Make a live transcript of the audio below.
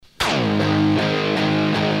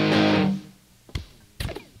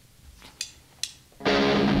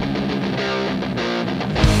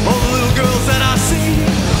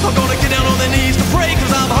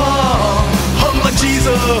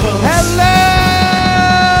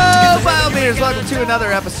Welcome to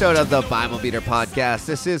another episode of the Bible Beater Podcast.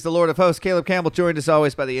 This is the Lord of Hosts, Caleb Campbell, joined as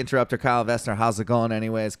always by the interrupter, Kyle Vestner. How's it going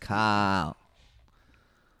anyways, Kyle?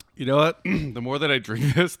 You know what? The more that I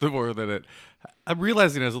drink this, the more that I'm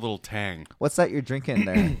realizing it has a little tang. What's that you're drinking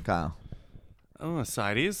there, Kyle? Oh,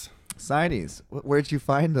 sides? Sides. Where'd you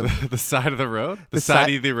find them? The side of the road? The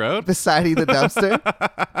side of the road? Beside the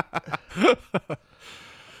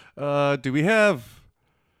dumpster? Do we have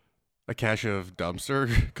a cache of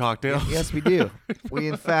dumpster cocktails? Yes, we do. We,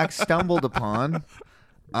 in fact, stumbled upon...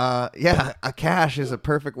 a cache is a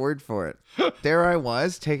perfect word for it. There I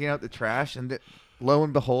was, taking out the trash, and lo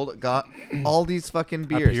and behold, it got all these fucking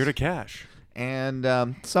beers. Appeared a cache. And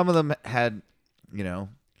some of them had,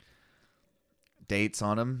 dates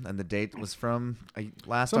on them, and the date was from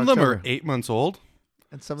last Some October. of them are 8 months old.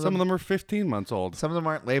 And some of them are 15 months old. Some of them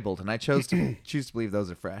aren't labeled, and I choose to believe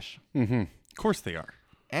those are fresh. Mm-hmm. Of course they are.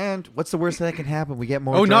 And what's the worst that can happen? We get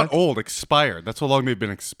more drunk. drunk. Not old, expired. That's how long they've been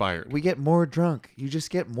expired. We get more drunk. You just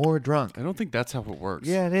get more drunk. I don't think that's how it works.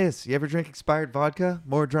 Yeah, it is. You ever drink expired vodka?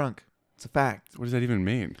 More drunk. It's a fact. What does that even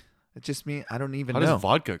mean? It just means I don't even know. How does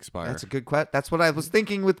vodka expire? That's a good question. That's what I was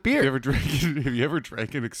thinking with beer. Have you ever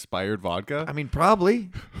drank an expired vodka? I mean,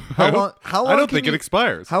 probably. How long? I don't think it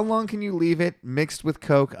expires. How long can you leave it mixed with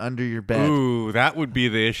Coke under your bed? Ooh, that would be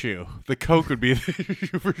the issue. The Coke would be the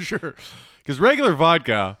issue for sure. Because regular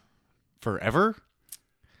vodka, forever?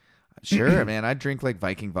 Sure, man. I'd drink like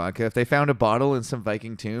Viking vodka. If they found a bottle in some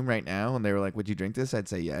Viking tomb right now and they were like, would you drink this? I'd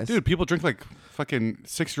say yes. Dude, people drink like fucking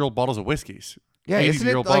 6-year-old bottles of whiskeys. Yeah, isn't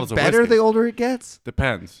it like bottles of better whiskeys. the older it gets?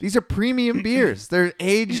 Depends. These are premium beers. They're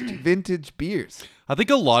aged vintage beers. I think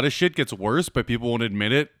a lot of shit gets worse, but people won't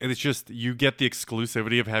admit it. And it's just you get the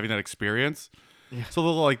exclusivity of having that experience. Yeah. So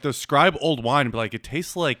they'll like describe old wine and be like, it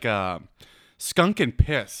tastes like skunk and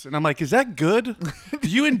piss. And I'm like, is that good? Do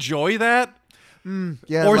you enjoy that?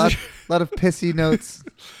 Yeah, a lot of pissy notes.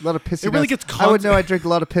 A lot of pissy It really notes. gets I would know I drink a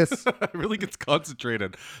lot of piss. It really gets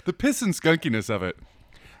concentrated. The piss and skunkiness of it.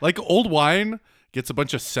 Like old wine gets a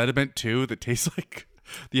bunch of sediment too that tastes like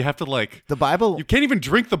you have to like the Bible. You can't even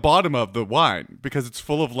drink the bottom of the wine because it's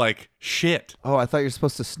full of like shit. Oh, I thought you were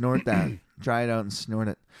supposed to snort that. Dry it out and snort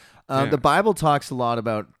it. Yeah. The Bible talks a lot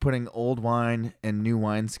about putting old wine in new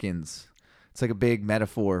wineskins. It's like a big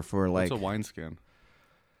metaphor for like What's a wineskin?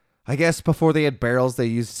 I guess before they had barrels, they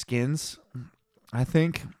used skins. I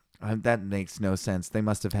think that makes no sense. They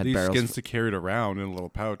must have had These barrels. skins to carry it around in a little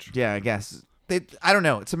pouch. Yeah, I guess. I don't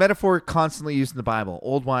know. It's a metaphor constantly used in the Bible.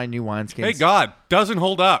 Old wine, new wineskins. Hey, God, doesn't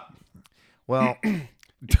hold up. Well,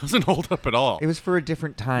 doesn't hold up at all. It was for a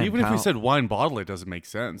different time. Even if we said wine bottle, it doesn't make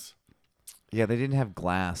sense. Yeah, they didn't have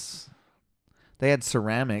glass. They had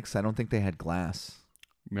ceramics. I don't think they had glass.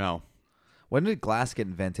 No. When did glass get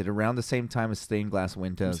invented? Around the same time as stained glass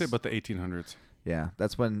windows. Say about the 1800s. Yeah,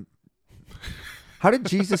 that's when. How did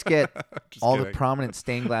Jesus get all kidding. the prominent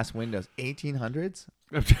stained glass windows? 1800s?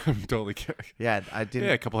 I'm totally kidding. Yeah, I did.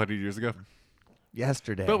 Yeah, a couple hundred years ago.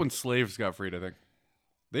 Yesterday. But when slaves got freed, I think.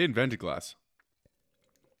 They invented glass.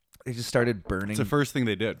 They just started burning It's the first thing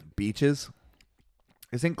they did. beaches.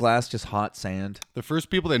 Isn't glass just hot sand? The first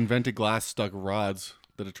people that invented glass stuck rods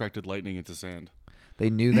that attracted lightning into sand. They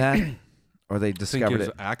knew that, or they I think discovered it was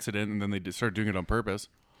it. an accident, and then they started doing it on purpose.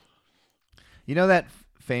 You know that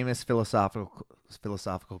famous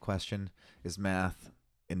philosophical question: is math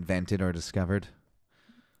invented or discovered?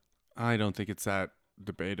 I don't think it's that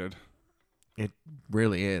debated. It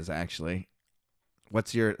really is, actually.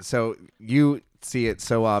 So you see it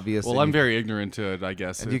so obvious. Well, I'm very ignorant to it, I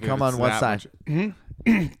guess. And you if come it's on what that side?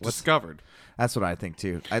 Discovered. That's what I think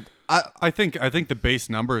too. I think the base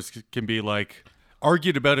numbers can be like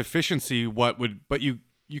argued about efficiency. But you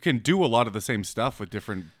can do a lot of the same stuff with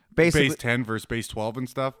different base 10 versus base 12 and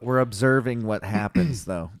stuff. We're observing what happens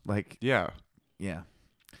though. Like yeah.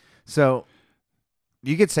 So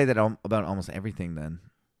you could say that about almost everything then,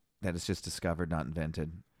 that it's just discovered, not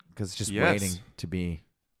invented, because it's just waiting to be.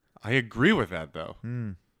 I agree with that though.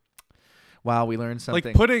 Wow, we learned something.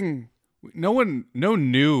 Like putting. No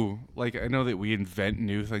new. Like I know that we invent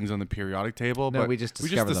new things on the periodic table, No, but we just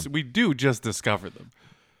discover them. We do just discover them.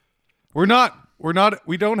 We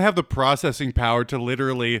don't have the processing power to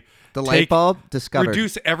literally the light bulb discovered.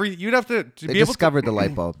 Reduce you'd have to they be able to discovered the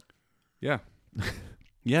light bulb. Yeah.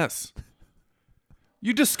 Yes.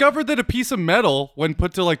 You discovered that a piece of metal, when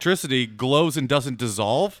put to electricity, glows and doesn't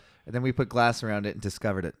dissolve. And then we put glass around it and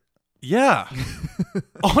discovered it. Yeah.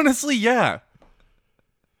 Honestly, yeah.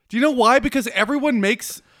 Do you know why? Because everyone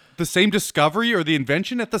makes the same discovery or the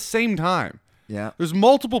invention at the same time. Yeah. There's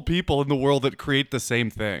multiple people in the world that create the same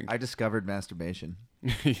thing. I discovered masturbation.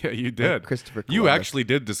 Yeah, you did. Christopher You Columbus. actually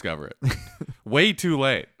did discover it. Way too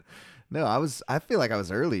late. No, I feel like I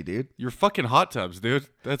was early, dude. You're fucking hot tubs, dude.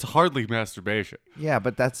 That's hardly masturbation. Yeah,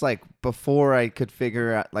 but that's like before I could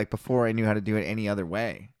figure out, like before I knew how to do it any other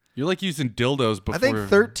way. You're like using dildos before. I think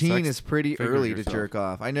 13 sex is pretty figuring early to yourself. jerk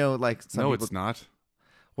off. I know, like some No, people. it's not.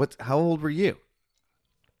 How old were you?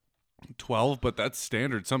 12, but that's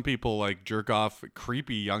standard. Some people like jerk off at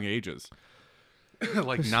creepy young ages,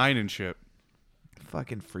 like 9 and shit.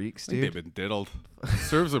 Fucking freaks, I think dude. they've been diddled.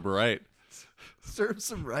 Serves them right. Serves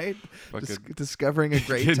them right. Fucking Discovering a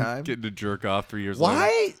great time. Getting to jerk off 3 years later.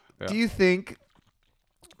 Why Yeah. do you think?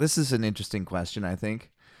 This is an interesting question. I think.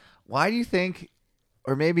 Why do you think,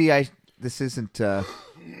 or maybe this isn't. I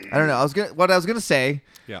don't know. What I was gonna say.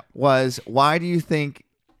 Yeah. Was why do you think,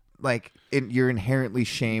 like, you're inherently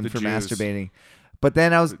shamed The for Jews. masturbating? But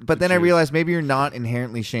then I Jews. realized maybe you're not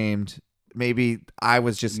inherently shamed. Maybe I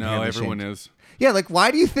was just No, inherently everyone shamed. is. Yeah, like why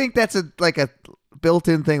do you think that's a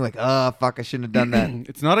built-in thing? Like, oh fuck, I shouldn't have done that.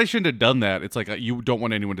 It's not I shouldn't have done that. It's like you don't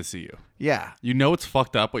want anyone to see you. Yeah, You know it's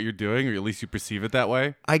fucked up what you're doing, or at least you perceive it that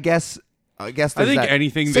way. I guess. There's I think that.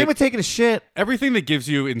 anything Same that- with taking a shit. Everything that gives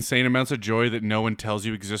you insane amounts of joy that no one tells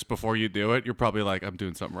you exists before you do it, you're probably like, I'm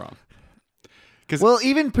doing something wrong. Well,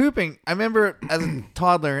 even pooping. I remember as a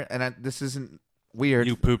toddler, and this isn't weird.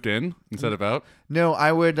 You pooped in instead of out. No,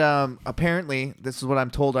 I would. Apparently, this is what I'm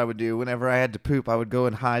told I would do. Whenever I had to poop, I would go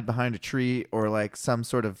and hide behind a tree or like some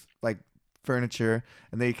sort of like furniture,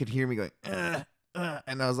 and they could hear me going,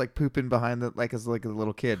 and I was like pooping behind as like a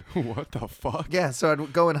little kid. What the fuck? Yeah, so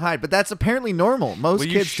I'd go and hide, but that's apparently normal. Most Will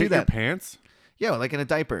you kids do shit your that. pants? Yeah, like in a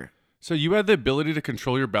diaper. So you had the ability to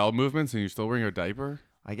control your bowel movements, and you're still wearing a diaper?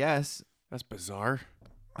 I guess. That's bizarre.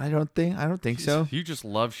 I don't think so. You just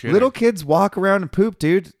love shit. Little kids walk around and poop,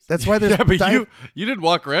 dude. That's why there's Yeah, but you didn't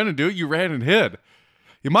walk around and do it. You ran and hid.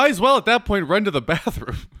 You might as well at that point run to the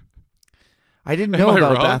bathroom. I didn't Am know I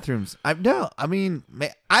about wrong? bathrooms. I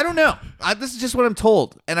don't know. This is just what I'm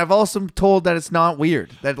told, and I've also told that it's not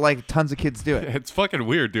weird. That like tons of kids do it. It's fucking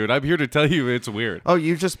weird, dude. I'm here to tell you it's weird. Oh,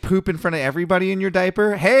 you just poop in front of everybody in your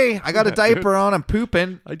diaper? Hey, I got a diaper on. I'm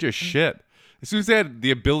pooping. I just shit. As soon as I had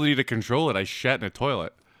the ability to control it, I shat in a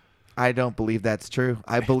toilet. I don't believe that's true.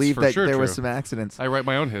 I believe for that sure there were true. some accidents. I write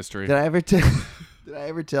my own history. Did I ever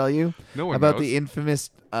tell you No one about knows. the infamous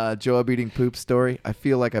Joab eating poop story? I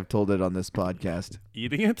feel like I've told it on this podcast.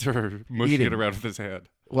 Eating it or mushing Eating. it around with his hand?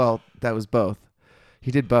 Well, that was both.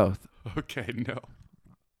 He did both. Okay, no.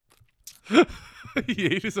 He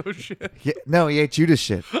ate his own shit. Yeah, no, he ate Judas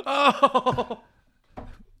shit.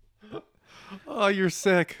 Oh, you're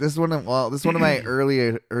sick. This is one of my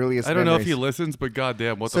earliest. I don't know if memories. he listens, but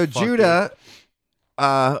goddamn, what So the fuck? Judah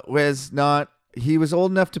was not. He was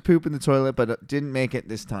old enough to poop in the toilet, but didn't make it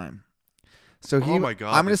this time. So he. Oh my God,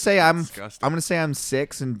 I'm gonna that's say disgusting. I'm gonna say I'm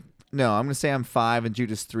 6 and no, I'm gonna say I'm 5 and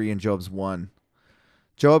Judah's 3 and Job's 1.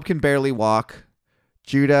 Job can barely walk.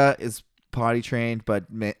 Judah is potty trained but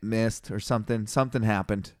missed or something. Something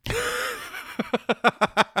happened.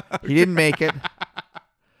 He didn't make it.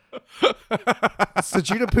 So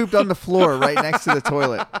Judah pooped on the floor right next to the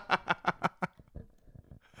toilet.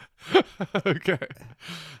 Okay.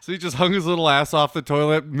 So he just hung his little ass off the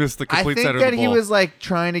toilet, missed the I complete think center that of the he bowl. was like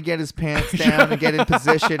trying to get his pants down and get in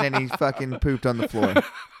position, and he fucking pooped on the floor.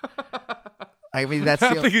 I mean, that's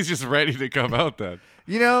I the think he's just ready to come out then.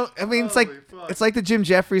 it's like the Jim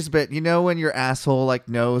Jeffries bit. You know when your asshole like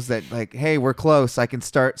knows that like, hey, we're close. I can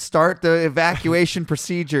start the evacuation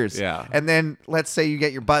procedures. Yeah. And then let's say you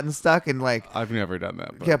get your button stuck and like I've never done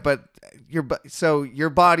that. But yeah, but your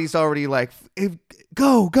body's already like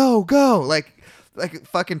go like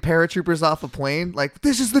fucking paratroopers off a plane. Like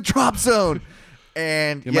this is the drop zone.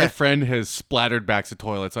 And Yeah, my friend has splattered backs of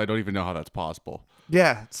toilets. So I don't even know how that's possible.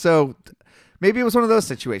 Yeah, so maybe it was one of those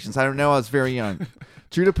situations. I don't know. I was very young.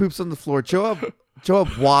 Judah poops on the floor. Joab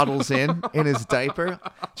waddles in his diaper.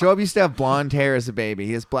 Joab used to have blonde hair as a baby.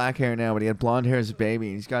 He has black hair now, but he had blonde hair as a baby.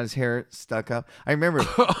 And he's got his hair stuck up. I remember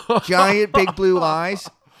giant big blue eyes.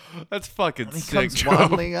 That's fucking He sick, comes Joe.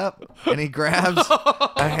 waddling up and he grabs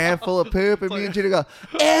a handful of poop, and me and Judah go,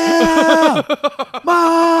 "Ew,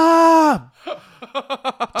 Mom!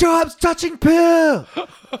 Job's touching poo!"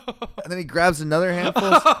 And then he grabs another handful,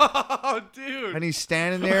 Oh, dude. and he's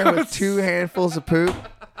standing there with 2 handfuls of poop,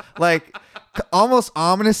 like almost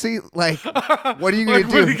ominously. Like, what are you gonna Like,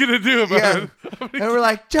 do? what are you gonna do about Yeah. it? And we're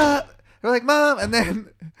like, Job. We're like, Mom, and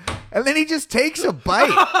then he just takes a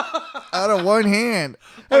bite out of one hand,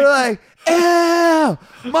 and we're like, "Ew,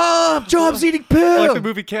 Mom, Job's eating poo." Like the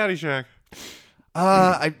movie Caddyshack.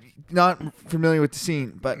 I'm not familiar with the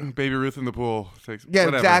scene, but Baby Ruth in the pool. Takes, Yeah,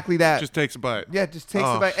 whatever. exactly that. Just takes a bite. yeah, just takes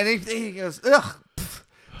Oh. the bite, and he goes, ugh,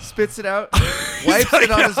 spits it out, wipes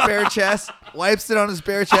it on his bare chest, wipes it on his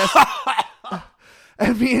bare chest.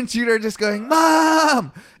 And me and Judah are just going,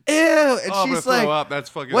 Mom, ew. And I'm she's gonna like, throw up. That's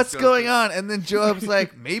fucking what's disgusting. going on? And then Joab's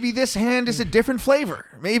like, maybe this hand is a different flavor.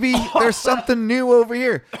 Maybe there's something new over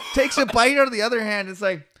here. Takes a bite out of the other hand. It's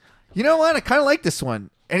like, you know what? I kind of like this one.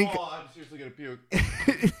 And Oh, I'm seriously gonna puke.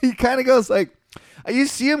 he kind of goes like, you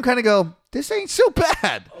see him kind of go, this ain't so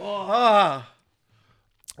bad.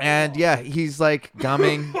 And yeah, he's like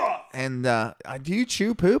gumming. And do you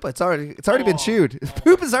chew poop? It's already been chewed.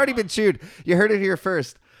 Poop has already been chewed. You heard it here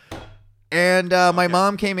first. And my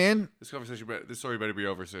mom came in. This story better be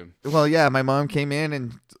over soon. Well, yeah, my mom came in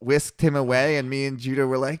and whisked him away, and me and Judah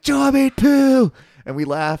were like, Joab ate poo! And we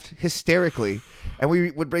laughed hysterically. And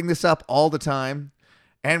we would bring this up all the time.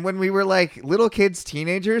 And when we were like little kids,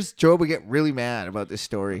 teenagers, Joab would get really mad about this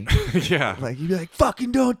story. Yeah. Like, you'd be like,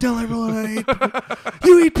 fucking don't tell everyone I eat poo.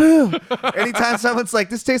 You eat poo. Anytime someone's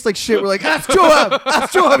like, this tastes like shit, we're like, ask Joab.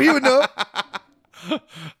 Ask Joab. He would know.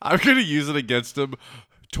 I'm going to use it against him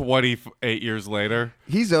 28 years later.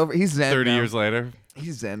 He's over. He's zen 30 now. years later.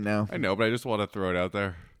 He's zen now. I know, but I just want to throw it out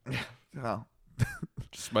there. Oh.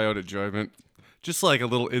 Just my own enjoyment. Just like a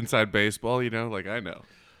little inside baseball, you know? Like, I know.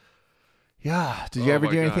 Yeah. Did you Oh ever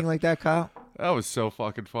my do anything God. like that, Kyle? That was so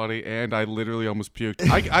fucking funny, and I literally almost puked.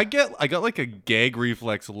 I got like a gag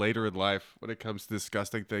reflex later in life when it comes to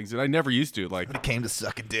disgusting things, and I never used to. Like When it came to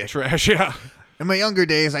sucking dick. trash, yeah. In my younger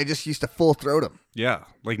days, I just used to full throat him. Yeah,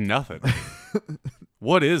 like nothing.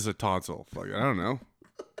 What is a tonsil? Fuck, I don't know.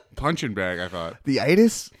 Punching bag, I thought. The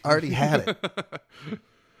itis already had it.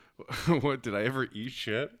 What, did I ever eat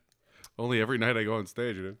shit? Only every night I go on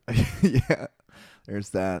stage. You know? Yeah. There's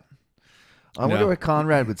that. I wonder No. what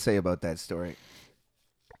Conrad would say about that story.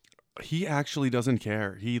 He actually doesn't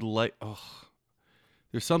care. There's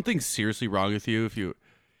something seriously wrong with you if you.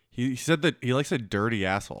 He said that he likes a dirty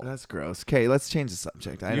asshole. That's gross. Okay, let's change the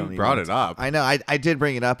subject. I You don't even brought want it to- up. I know. I did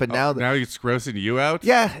bring it up, and now Now it's grossing you out.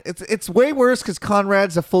 yeah, it's way worse because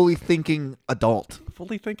Conrad's a fully thinking adult.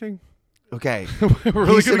 Fully thinking. Okay, We're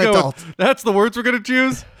really He's gonna an go. adult. That's the words we're gonna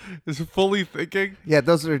choose. Is fully thinking, yeah,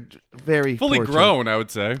 those are very fully fortunate. grown, I would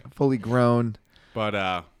say. Fully grown.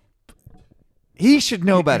 But He should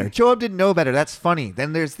know better. Joab didn't know better. That's funny.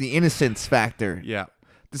 Then there's the innocence factor. yeah,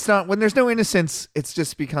 It's not when there's no innocence. It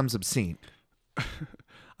just becomes obscene.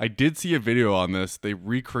 I did see a video on this. They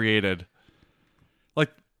recreated,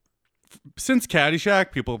 like, since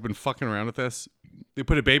Caddyshack, people have been fucking around with this. They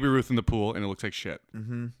put a Baby Ruth in the pool, and it looks like shit.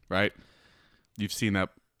 Mm-hmm. Right? You've seen that.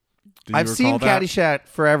 Do you I've seen recall that? Caddyshack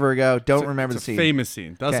forever ago. Don't It's a- remember the it's a scene. famous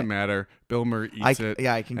scene. Doesn't Okay. matter. Bill Murray eats it.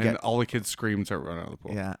 Yeah, I can and get. all the kids scream and start running out of the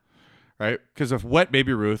pool. Yeah, Right? Because a wet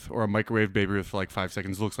Baby Ruth or a microwave Baby Ruth for like 5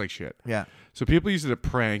 seconds looks like shit. yeah. So people use it to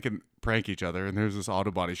prank each other. And there's this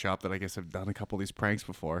auto body shop that I guess have done a couple of these pranks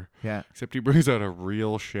before. Yeah. Except he brings out a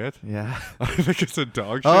real shit. Yeah. I think it's a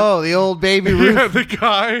dog shit. Oh, the old baby Ruth. Yeah, the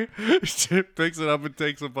guy picks it up and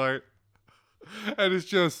takes a bite. And it's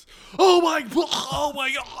just, oh my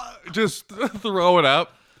God, just throw it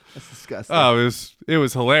up. That's disgusting. Oh, it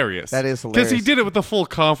was hilarious. That is Because he hilarious. did it with the full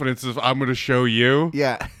confidence of, I'm going to show you.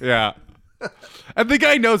 Yeah. Yeah. And the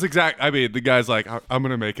guy knows the guy's like, I'm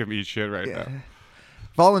going to make him eat shit right Yeah. now.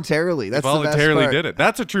 Voluntarily. That's Voluntarily the best part. did it.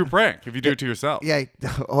 That's a true prank if you do it to yourself. Yeah.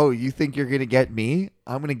 Oh, you think you're gonna get me?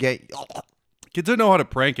 I'm gonna get. Kids don't know how to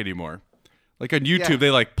prank anymore. Like on YouTube, Yeah.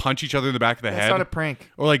 they like punch each other in the back of the That's head. not a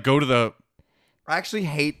prank. Or like go to the. I actually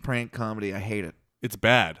hate prank comedy. I hate it. It's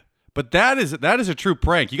bad. But that is a true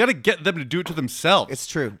prank. You got to get them to do it to themselves. It's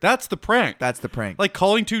true. That's the prank. That's the prank. Like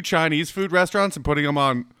calling two Chinese food restaurants and putting them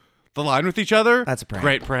on the line with each other. That's a prank.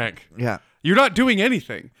 Great prank. Yeah. You're not doing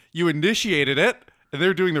anything. You initiated it, and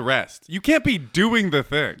they're doing the rest. You can't be doing the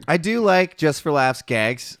thing. I do like Just for Laughs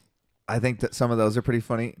gags. I think that some of those are pretty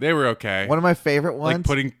funny. They were okay. One of my favorite ones.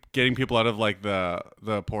 Like getting people out of like the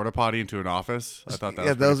porta potty into an office. I thought that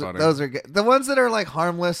was those pretty funny. those are good. The ones that are like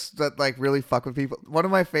harmless that like really fuck with people. One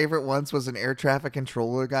of my favorite ones was an air traffic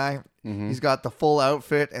controller guy. Mm-hmm. He's got the full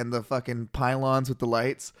outfit and the fucking pylons with the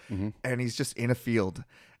lights, Mm-hmm. and he's just in a field.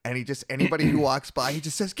 And he just anybody who walks by, he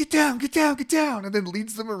just says, "Get down, get down, get down," and then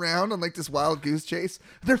leads them around on like this wild goose chase.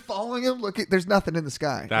 They're following him. Look, there's nothing in the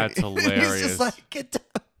sky. That's And he's hilarious. just like, "Get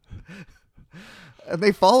down," and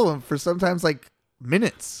they follow him for sometimes like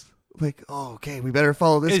minutes. Like, oh, okay, we better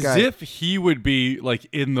follow this As guy. if he would be like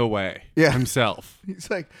in the way Yeah. himself. He's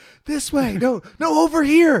like, this way. No, over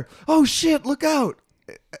here. Oh, shit. Look out.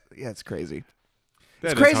 Yeah, it's crazy.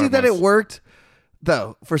 That It's is crazy that it harmless. worked,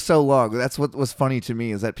 though, for so long. That's what was funny to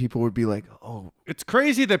me is that people would be like, oh, It's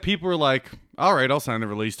crazy that people are like, all right, I'll sign the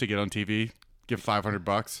release to get on TV. Give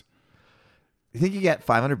 $500. you think you get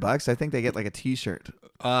 $500? I think they get like a T-shirt.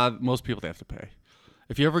 Most people they have to pay.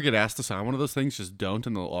 If you ever get asked to sign one of those things, just don't,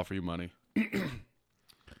 and they'll offer you money.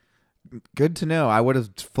 Good to know. I would have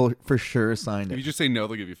for sure signed If you it. just say no,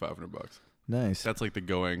 they'll give you $500. Nice. That's like the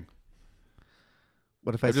going.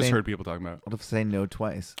 What if I I've just say? heard people talking about it. What if I say no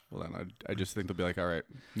twice? Well, then I just think they'll be like, all right,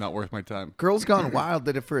 not worth my time. Girls Gone Wild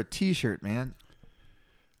did it for a T-shirt, man.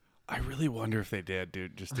 I really wonder if they did,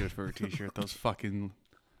 dude. Just do it for a T-shirt. Those fucking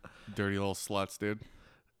dirty little sluts, dude.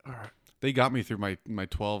 All right. They got me through my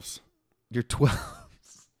 12s. You're 12.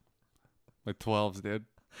 My 12s, dude.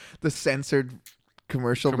 The censored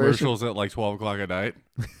commercial version. Commercials at like 12 o'clock at night.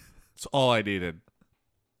 That's all I needed.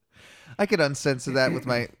 I could uncensor that with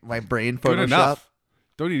my brain Good Photoshop. enough.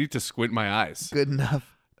 Don't even need to squint my eyes. Good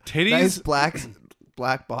enough. Titties. Nice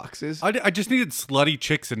black boxes. I just needed slutty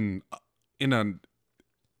chicks in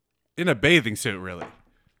a bathing suit, really.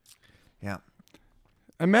 Yeah.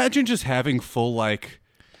 Imagine just having full, like,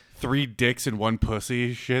 3 dicks and 1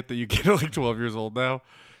 pussy shit that you get at like 12 years old now.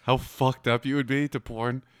 How fucked up you would be to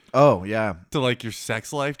porn, Oh, yeah. to like your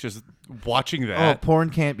sex life, just watching Oh, that. porn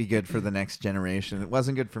can't be good for the next generation. It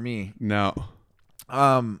wasn't good for me. No.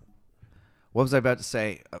 What was I about to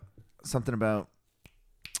say? Something about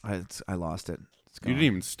I lost it. It's You gone. didn't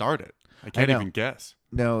even start it. I can't know. even guess.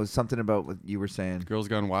 No, something about what you were saying. Girls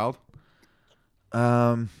Gone Wild?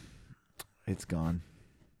 It's gone.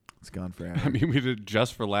 It's gone I forever. mean, we did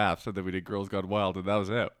Just for Laughs, and then we did Girls Gone Wild, and that was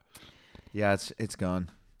it. Yeah, it's gone.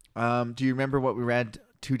 Do you remember what we read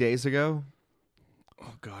 2 days ago?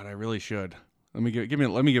 Oh God, I really should. Let me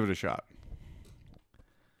give it a shot.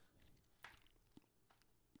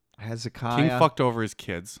 Hezekiah. King fucked over his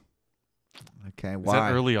kids. Okay, Is why?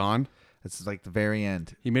 that early on? It's like the very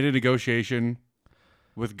end. He made a negotiation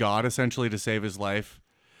with God essentially to save his life.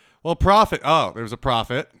 Well, prophet. Oh, there was a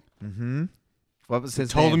prophet. Mm-hmm. What was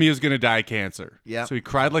his Told name? him he was going to die of cancer. Yep. So he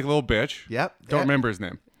cried like a little bitch. Yep. Don't Yeah. remember his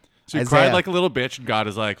name. So he Isaiah. cried like a little bitch, and God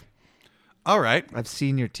is like, all right, I've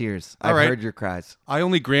seen your tears. All I've right. heard your cries. I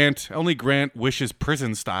only grant wishes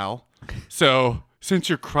prison style. So since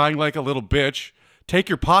you're crying like a little bitch, take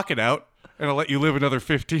your pocket out, and I'll let you live another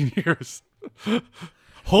 15 years.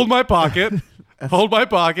 Hold my pocket. Hold my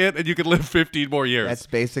pocket, and you can live 15 more years. That's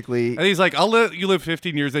basically And he's like, I'll let you live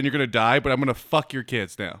 15 years, then you're going to die, but I'm going to fuck your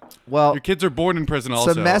kids now. well. Your kids are born in prison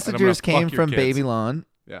also. Some and I'm messengers gonna came fuck your from kids. Babylon,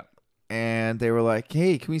 Yeah. and they were like,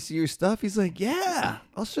 "Hey, can we see your stuff?" He's like, "Yeah,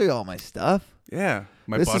 I'll show you all my stuff. Yeah.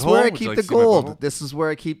 My This butthole. is where I Would you keep like the to see my gold. butthole? This is where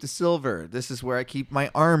I keep the silver. This is where I keep my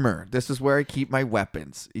armor. This is where I keep my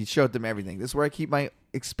weapons." He showed them everything. This is where I keep my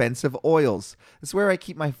expensive oils. This is where I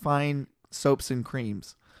keep my fine soaps and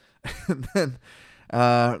creams. And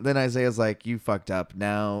then Isaiah's like, "You fucked up.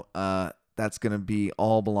 Now that's gonna be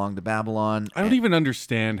all belong to Babylon." I don't even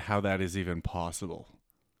understand how that is even possible.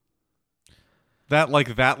 That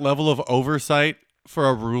level of oversight for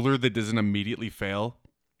a ruler that doesn't immediately fail.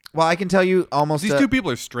 Well, I can tell you almost. These two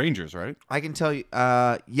people are strangers, right? I can tell you.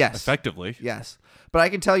 Yes. Effectively. Yes. But I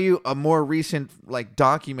can tell you a more recent, like,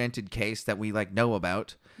 documented case that we know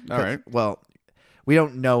about. All right. Well, we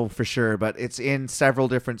don't know for sure, but it's in several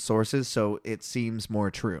different sources, so it seems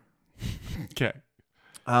more true. Okay.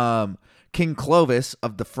 King Clovis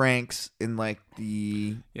of the Franks in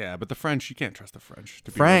the Yeah, but the French, you can't trust the French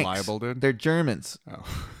to be Franks. reliable, dude. They're Germans. Oh.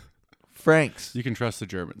 Franks. You can trust the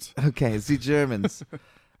Germans. Okay, it's the Germans.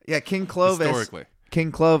 Yeah, King Clovis. Historically.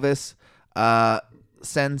 King Clovis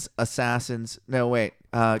sends assassins. No, wait.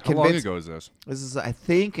 How long ago is this? This is, I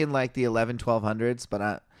think, in the 1200s,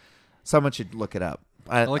 but someone should look it up.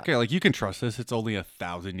 Like you can trust this. It's only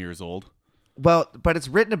 1,000 years old. Well, but it's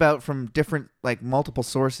written about from different, multiple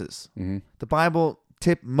sources. Mm-hmm. The Bible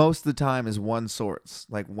most of the time is one source.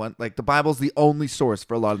 The Bible's the only source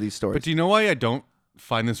for a lot of these stories. But do you know why I don't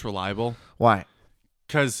find this reliable? Why?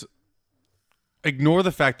 Because ignore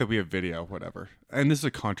the fact that we have video, whatever. And this is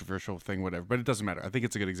a controversial thing, whatever, but it doesn't matter. I think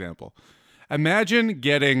it's a good example. Imagine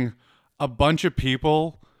getting a bunch of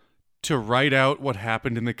people to write out what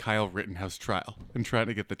happened in the Kyle Rittenhouse trial and trying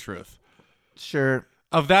to get the truth Sure.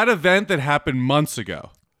 of that event that happened months ago.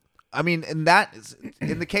 I mean, in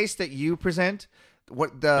the case that you present,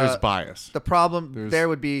 There's bias. the problem there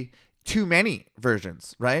would be too many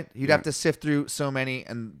versions, right? You'd have to sift through so many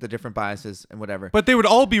and the different biases and whatever. But they would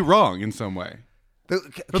all be wrong in some way,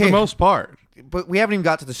 for the most part. But we haven't even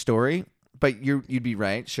got to the story. But you'd be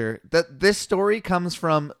right, sure. This story comes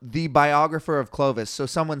from the biographer of Clovis, so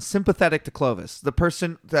someone sympathetic to Clovis. The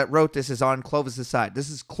person that wrote this is on Clovis's side. This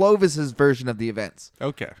is Clovis's version of the events.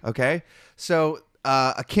 Okay. Okay, so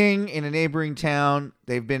a king in a neighboring town.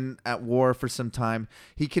 They've been at war for some time.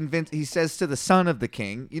 He says to the son of the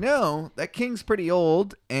king, that king's pretty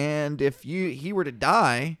old, and if he were to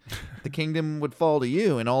die, the kingdom would fall to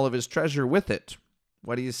you and all of his treasure with it.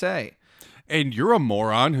 What do you say? And you're a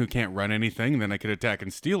moron who can't run anything. Then I could attack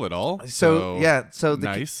and steal it all. So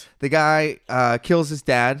nice. the guy kills his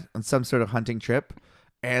dad on some sort of hunting trip,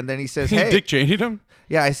 and then he says, He "Hey, Dick Cheney'd him.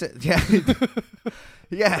 yeah." I said, "Yeah,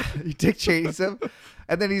 yeah." He Dick Cheney's him,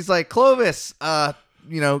 and then he's like, "Clovis,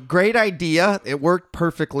 great idea. It worked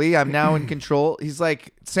perfectly. I'm now in control." He's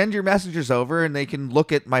like, "Send your messengers over, and they can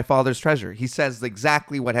look at my father's treasure." He says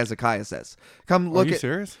exactly what Hezekiah says. Come look Are you at.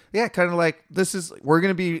 serious? Yeah, kind of like we're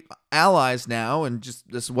gonna be allies now, and just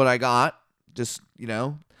this is what I got. Just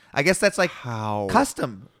I guess that's like How?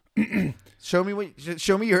 custom. Show me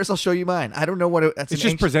yours. I'll show you mine. I don't know what that's. It's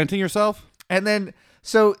just presenting yourself. And then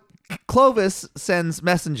so Clovis sends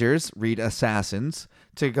messengers, read assassins,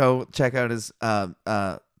 to go check out his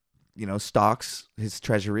stocks, his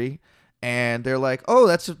treasury. And they're like, "Oh,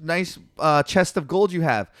 that's a nice chest of gold you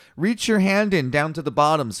have. Reach your hand in down to the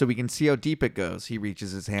bottom so we can see how deep it goes." He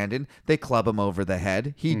reaches his hand in. They club him over the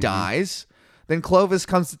head. He dies. Then Clovis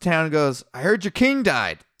comes to town and goes, "I heard your king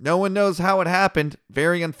died. No one knows how it happened.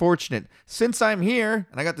 Very unfortunate. Since I'm here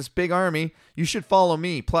and I got this big army, you should follow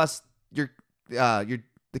me. Plus, you're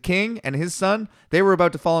the king and his son. They were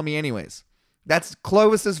about to follow me anyways." That's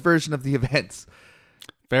Clovis's version of the events.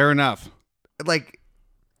 Fair enough.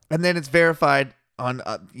 And then it's verified on,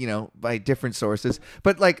 by different sources.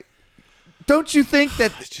 But don't you think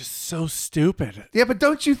that? It's just so stupid. Yeah, but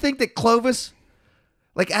don't you think that Clovis,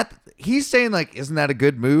 he's saying isn't that a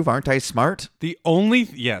good move? Aren't I smart?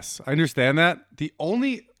 Yes, I understand that.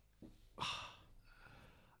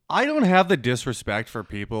 I don't have the disrespect for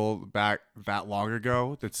people back that long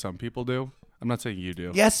ago that some people do. I'm not saying you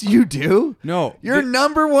do. Yes, you do. No. Your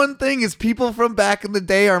number one thing is people from back in the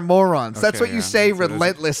day are morons. That's Okay, what you yeah, say that's what it is.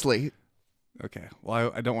 relentlessly. Okay.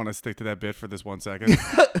 Well, I don't want to stick to that bit for this 1 second.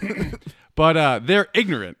 But they're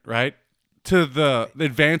ignorant, right? To the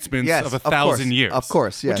advancements Yes, of of 1,000 course. years. Of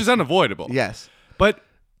course, yes. Which is unavoidable. Yes. But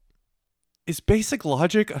is basic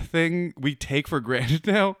logic a thing we take for granted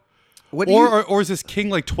now? Or is this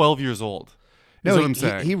king 12 years old? Is what I'm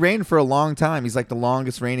saying. He reigned for a long time. He's the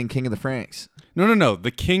longest reigning king of the Franks. No.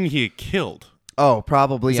 The king he killed. Oh,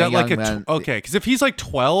 probably Is a that young man. okay? Because if he's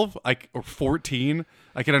 12, or 14,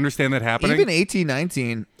 I can understand that happening. Even 18,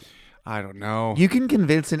 19, I don't know. you can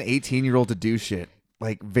convince an 18-year-old to do shit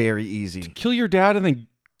very easy. Kill your dad and then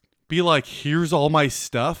be like, "Here's all my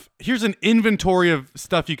stuff. Here's an inventory of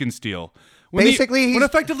stuff you can steal." When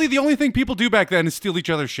effectively the only thing people do back then is steal each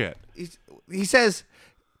other's shit. He says,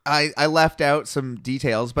 I left out some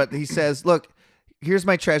details, but he says, "Look, here's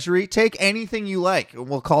my treasury. Take anything you like, and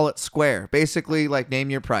we'll call it square." Basically, name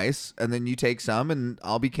your price, and then you take some, and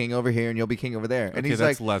I'll be king over here, and you'll be king over there. And Okay, he's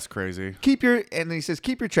that's like, less crazy. and he says,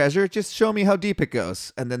 "Keep your treasure. Just show me how deep it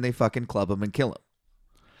goes." And then they fucking club him and kill him.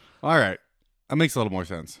 All right, that makes a little more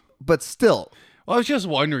sense. But still, Well, I was just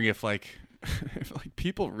wondering if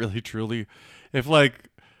people really truly, if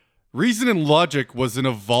reason and logic was an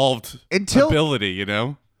evolved ability,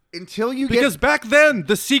 until you Because back then,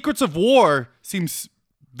 the secrets of war seems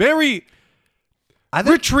very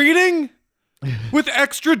retreating with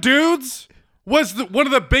extra dudes was one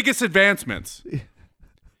of the biggest advancements.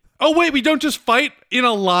 Oh, wait, we don't just fight in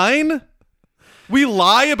a line? We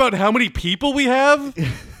lie about how many people we have?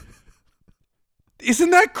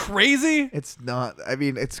 Isn't that crazy? It's not. I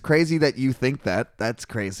mean, it's crazy that you think that. That's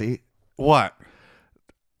crazy. What?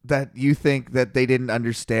 That you think that they didn't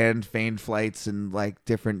understand feigned flights and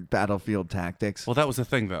different battlefield tactics. Well, that was the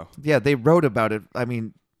thing, though. Yeah, they wrote about it. I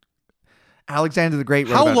mean, Alexander the Great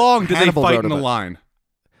wrote about it. How long did Hannibal they fight wrote in a about it. line?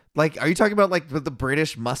 Are you talking about the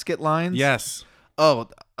British musket lines? Yes. Oh,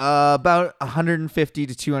 about 150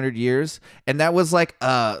 to 200 years, and that was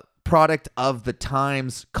a product of the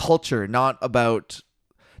time's culture, not about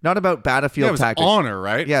battlefield it was tactics. honor,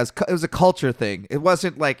 right? Yeah, it was a culture thing. It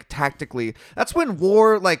wasn't tactically. That's when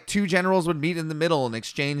war, two generals would meet in the middle and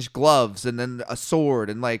exchange gloves and then a sword,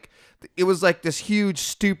 and it was this huge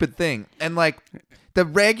stupid thing. And the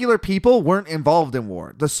regular people weren't involved in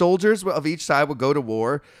war. The soldiers of each side would go to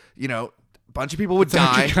war. A bunch of people would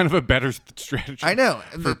die. Kind of a better strategy. I know.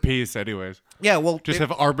 For peace, anyways. Yeah, well, Just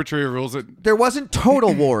have arbitrary rules. There wasn't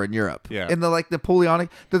total war in Europe. Yeah. In the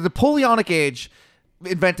Napoleonic age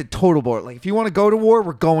invented total war. If you want to go to war,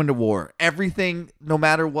 we're going to war. Everything, no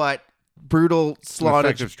matter what, brutal slaughter,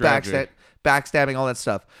 backstabbing, all that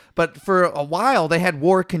stuff. But for a while, they had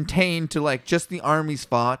war contained to just the armies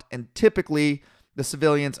fought, and typically the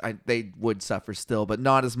civilians, they would suffer still, but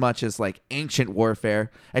not as much as ancient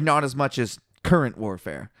warfare, and not as much as current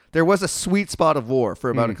warfare. There was a sweet spot of war for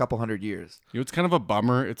about a couple hundred years. It's kind of a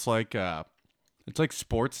bummer. It's like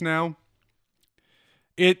sports now.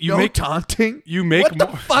 Taunting. You make what the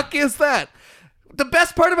fuck is that? The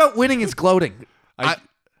best part about winning is gloating.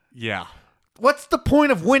 Yeah. What's the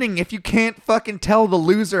point of winning if you can't fucking tell the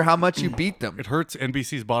loser how much you beat them? It hurts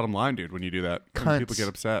NBC's bottom line, dude, when you do that. When Cunts. people get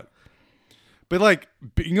upset. But like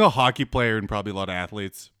being a hockey player and probably a lot of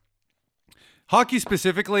athletes, hockey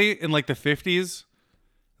specifically in like the 50s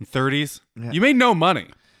and 30s, you made no money.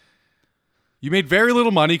 You made very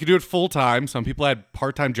little money. You could do it full time. Some people had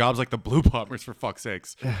part-time jobs like the Blue Bombers, for fuck's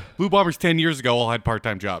sakes. Blue Bombers 10 years ago all had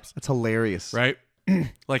part-time jobs. That's hilarious. Right?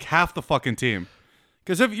 Like half the fucking team.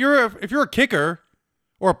 Because if you're a kicker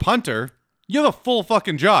or a punter, you have a full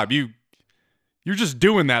fucking job. You're just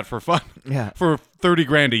doing that for fun. Yeah. For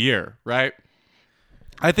 $30,000 a year, right?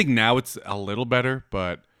 I think now it's a little better,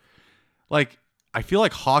 but like I feel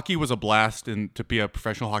like hockey was a blast to be a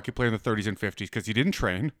professional hockey player in the 30s and 50s because you didn't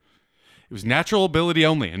train. It was natural ability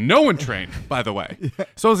only, and no one trained, by the way.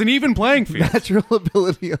 So it was an even playing field. Natural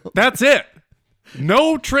ability. That's it.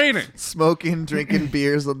 No training. Smoking, drinking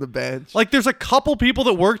beers on the bench. Like, there's a couple people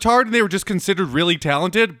that worked hard and they were just considered really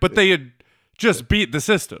talented, but they had just beat the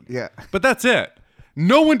system. Yeah. But that's it.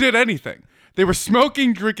 No one did anything. They were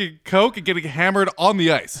smoking, drinking Coke, and getting hammered on the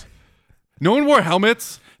ice. No one wore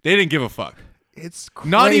helmets. They didn't give a fuck. It's crazy.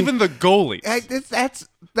 Not even the goalies.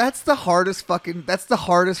 That's the hardest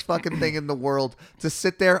fucking thing in the world, to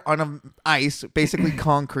sit there on a ice, basically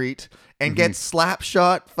concrete, and get slap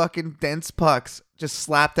shot fucking dense pucks just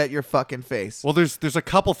slapped at your fucking face. Well, there's a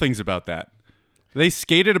couple things about that. They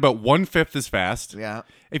skated about 1/5 as fast. Yeah.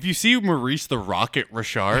 If you see Maurice the Rocket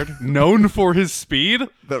Richard, known for his speed,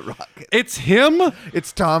 The Rocket. it's him.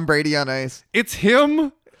 It's Tom Brady on ice. It's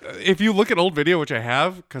him. If you look at old video, which I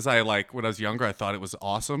have, because when I was younger, I thought it was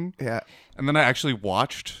awesome. Yeah. And then I actually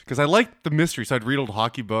watched, because I liked the mystery, so I'd read old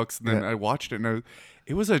hockey books, and then I watched it, and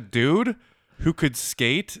it was a dude who could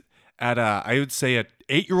skate at I would say, at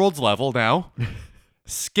 8-year-old's level now,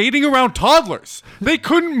 skating around toddlers. They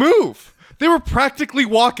couldn't move. They were practically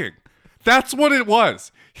walking. That's what it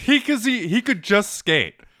was. He could just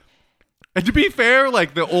skate. And to be fair,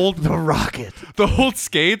 like The Rocket. the old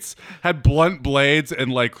skates had blunt blades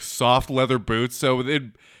and like soft leather boots, so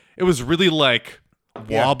it was really like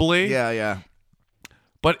wobbly, Yeah.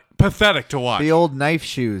 but pathetic to watch. The old knife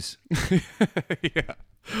shoes. Yeah.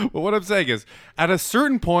 But what I'm saying is, at a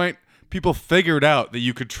certain point, people figured out that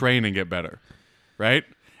you could train and get better, right?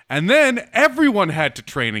 And then everyone had to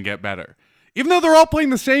train and get better. Even though they're all playing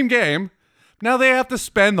the same game, now they have to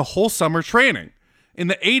spend the whole summer training. In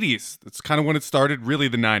the 80s, that's kind of when it started, really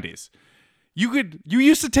the 90s. You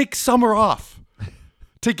used to take summer off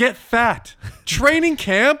to get fat. Training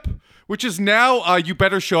camp, which is now you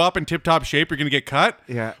better show up in tip-top shape, you're going to get cut,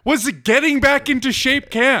 was getting back into shape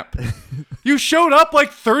camp. You showed up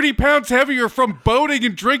like 30 pounds heavier from boating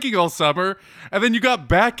and drinking all summer, and then you got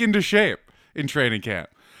back into shape in training camp.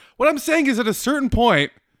 What I'm saying is, at a certain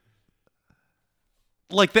point,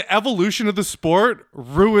 like, the evolution of the sport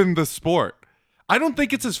ruined the sport. I don't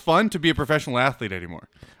think it's as fun to be a professional athlete anymore.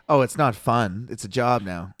 Oh, it's not fun. It's a job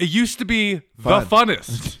now. It used to be the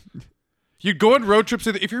funnest. You'd go on road trips.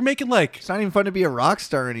 If you're making like... It's not even fun to be a rock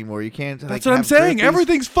star anymore. You can't... That's what I'm saying.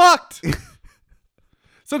 Everything's fucked.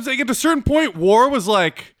 So I'm saying, at a certain point, war was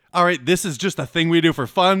like, all right, this is just a thing we do for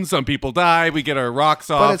fun. Some people die. We get our rocks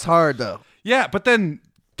off. But it's hard, though. Yeah, but then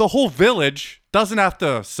the whole village doesn't have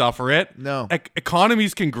to suffer it. No.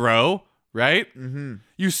 Economies can grow, right? Mm-hmm.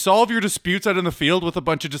 You solve your disputes out in the field with a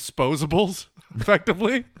bunch of disposables,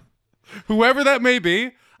 effectively. Whoever that may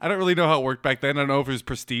be. I don't really know how it worked back then. I don't know if it was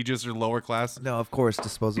prestigious or lower class. No, of course,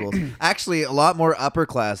 disposables. Actually, a lot more upper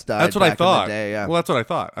class died. That's what I thought. In the day, yeah. Well, that's what I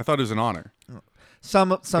thought. I thought it was an honor. Some.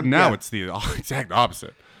 But now yeah. it's the exact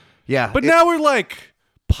opposite. Yeah. But now we're like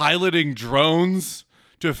piloting drones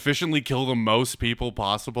to efficiently kill the most people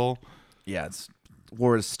possible. Yeah,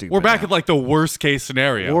 war is stupid. We're back now. at like the worst case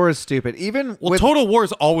scenario. War is stupid. Even well, Total War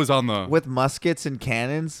is always on with muskets and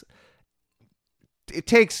cannons. It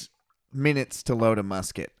takes minutes to load a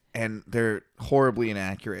musket, and they're horribly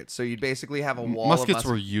inaccurate. So you'd basically have a wall. Muskets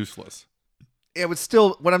were useless. It was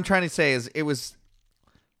still. What I'm trying to say is, it was.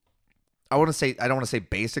 I don't want to say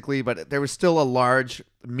basically, but there was still a large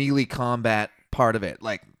melee combat part of it,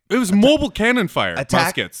 like. It was mobile cannon fire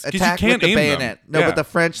muskets. Because you can't with the aim bayonet. them. No, Yeah. but the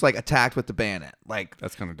French attacked with the bayonet. Like,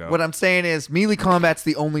 that's kind of dope. What I'm saying is, melee combat's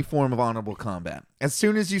the only form of honorable combat. As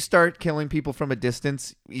soon as you start killing people from a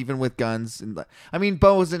distance, even with guns,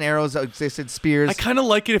 bows and arrows existed, spears. I kind of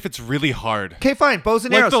like it if it's really hard. Okay, fine, bows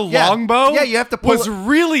and like arrows. The longbow. Yeah, you have to was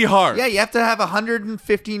really hard. Yeah, you have to have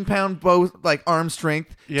 115-pound bow arm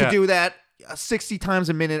strength to do that. 60 times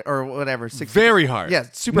a minute or whatever. 60. Very hard. Yeah,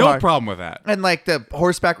 super hard. No problem with that. And like the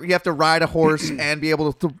horseback, you have to ride a horse and be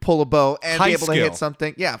able to pull a bow and High be able to skill. hit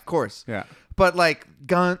something. Yeah, of course. Yeah. but like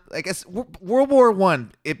I guess World War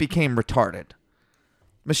One, it became retarded.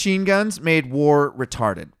 Machine guns made war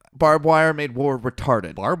retarded. Barbed wire made war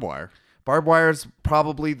retarded. Barbed wire. Barbed wire is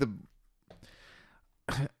probably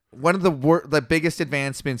one of the biggest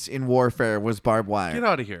advancements in warfare was barbed wire. Get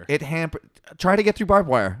out of here. It hampered. Try to get through barbed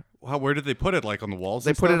wire. Where did they put it? Like on the walls?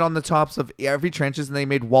 They put it on the tops of every trenches, and they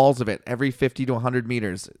made walls of it every 50 to 100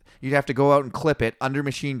 meters. You'd have to go out and clip it under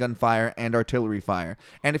machine gun fire and artillery fire.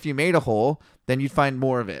 And if you made a hole, then you'd find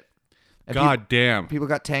more of it. And God damn. People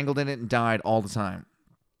got tangled in it and died all the time.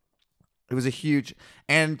 It was a huge,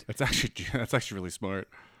 and That's actually really smart.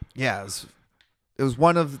 yeah, it was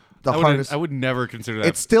one of the hardest. I would never consider that.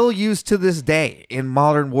 It's still used to this day in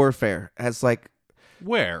modern warfare as like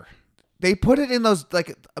Where? they put it in those,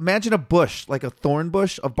 like, imagine a bush, like a thorn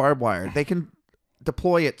bush of barbed wire. They can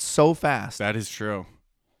deploy it so fast. That is true.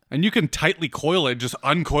 And you can tightly coil it, just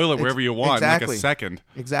uncoil it wherever you want in like a second.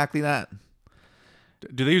 Exactly that.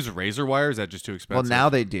 Do they use razor wire? Or is that just too expensive? Well, now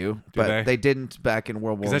they do, but they didn't back in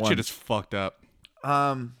World War I. Because that shit is fucked up.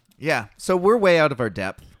 Yeah. So we're way out of our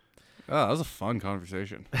depth. Oh, that was a fun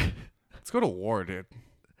conversation. Let's go to war, dude.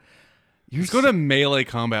 Let's go to melee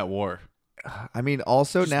combat war. I mean,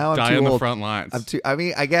 also Just now I'm die too on old. the front lines. I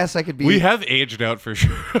mean, I guess I could be. We have aged out for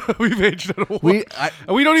sure. We've aged out.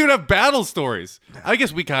 And we don't even have battle stories. I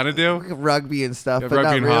guess we kind of do. Rugby and stuff, Yeah, but rugby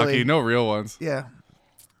not and really. hockey, no real ones. Yeah.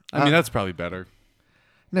 I mean, that's probably better.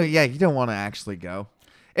 No, yeah, you don't want to actually go.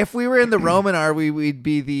 If we were in the Roman army, we'd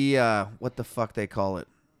be the what the fuck they call it.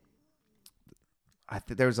 I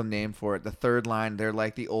think there's a name for it. The third line. They're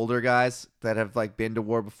like the older guys that have like been to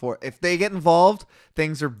war before. If they get involved,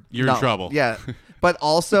 things are You're in trouble. Yeah, but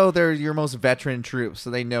also they're your most veteran troops, so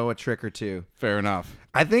they know a trick or two. Fair enough.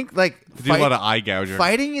 I think like Do a lot of eye gouging.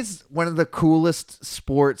 fighting is one of the coolest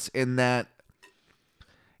sports in that.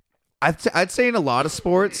 I'd say in a lot of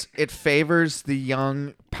sports, it favors the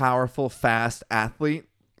young, powerful, fast athlete.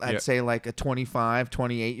 I'd say like a 25,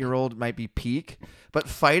 28-year-old might be peak. But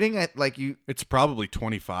fighting at like you... It's probably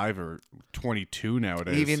 25 or 22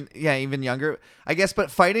 nowadays. Even younger. I guess, but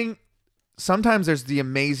fighting... Sometimes there's the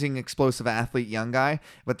amazing, explosive athlete young guy,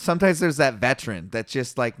 but sometimes there's that veteran that's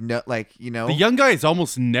just like, no, like, you know... The young guy is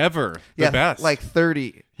almost never the best. Like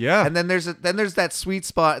 30. Yeah. And then there's that sweet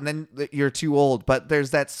spot, and then you're too old. But there's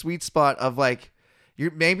that sweet spot of like,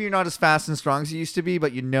 maybe you're not as fast and strong as you used to be,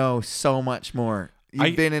 but you know so much more.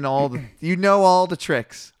 You've been in all the, you know all the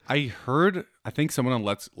tricks. I heard, I think someone on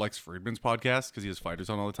Lex Friedman's podcast, because he has fighters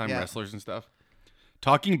on all the time, wrestlers and stuff,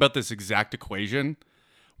 talking about this exact equation.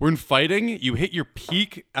 Where in fighting, you hit your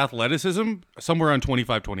peak athleticism somewhere around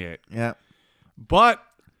 25, 28. Yeah. But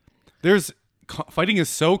fighting is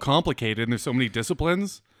so complicated and there's so many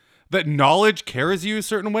disciplines that knowledge carries you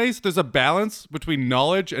certain ways. There's a balance between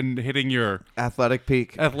knowledge and hitting your athletic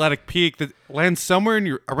peak that lands somewhere in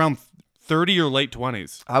your around 30 or late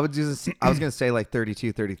 20s. I was going to say like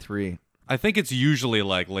 32, 33. I think it's usually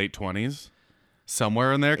like late 20s,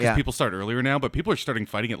 somewhere in there, because people start earlier now, but people are starting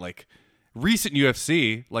fighting at like recent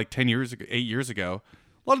UFC, like 10 years ago, 8 years ago.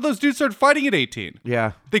 A lot of those dudes started fighting at 18.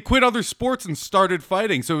 Yeah. They quit other sports and started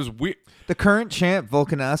fighting, so it was weird. The current champ,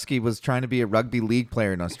 Volkanovski, was trying to be a rugby league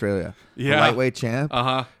player in Australia. Yeah. The lightweight champ.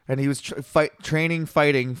 Uh-huh. And he was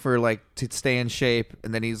fighting for like to stay in shape,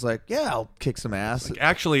 and then he's like, yeah, I'll kick some ass. Like,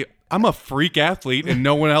 actually, I'm a freak athlete and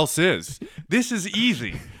no one else is. This is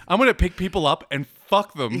easy. I'm going to pick people up and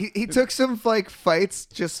fuck them. He took some like fights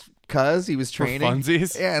just because he was training. For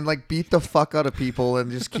funsies? Yeah, and like beat the fuck out of people and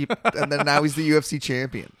just keep, and then now he's the UFC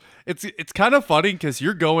champion. It's kind of funny because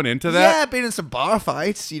you're going into that. Yeah, been in some bar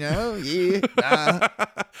fights, you know. Yeah,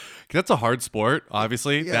 that's a hard sport.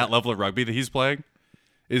 Obviously, that level of rugby that he's playing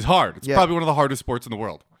is hard. It's probably one of the hardest sports in the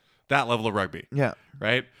world. That level of rugby. Yeah.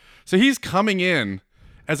 Right. So he's coming in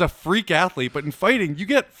as a freak athlete, but in fighting, you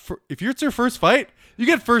get if it's your first fight, you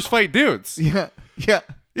get first fight dudes. Yeah. Yeah.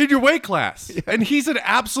 In your weight class. Yeah. And he's an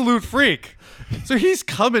absolute freak. So he's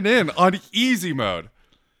coming in on easy mode.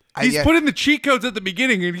 He's put in the cheat codes at the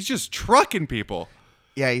beginning and he's just trucking people.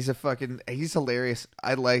 Yeah, he's hilarious.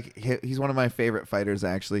 He's one of my favorite fighters,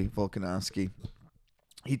 actually, Volkanovski.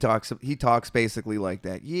 He talks basically like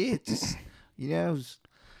that. Yeah, just, you know,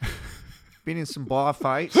 been in some bar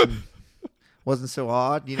fights and wasn't so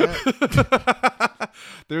hard, you know.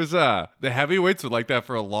 There's the heavyweights were like that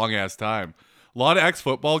for a long ass time. A lot of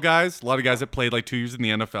ex-football guys, a lot of guys that played like 2 years in the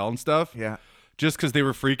NFL and stuff. Yeah. Just because they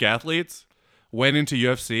were freak athletes, went into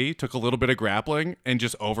UFC, took a little bit of grappling, and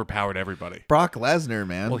just overpowered everybody. Brock Lesnar,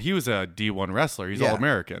 man. Well, he was a D1 wrestler. He's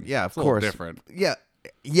All-American. Yeah, of course. course. Different. Yeah.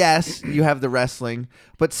 Yes, you have the wrestling,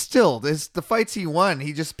 but still, the fights he won,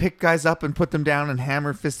 he just picked guys up and put them down and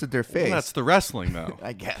hammer fisted their face. Well, that's the wrestling, though.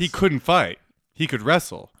 I guess. He couldn't fight. he could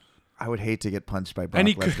wrestle. I would hate to get punched by Brock And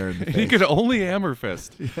Lesnar in the face. he could only hammer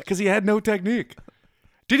fist because he had no technique.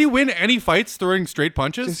 Did he win any fights throwing straight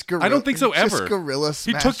punches? I don't think so ever. Just gorilla He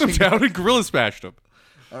smashing. took them down and gorilla smashed them.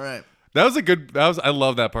 All right. That was a good. I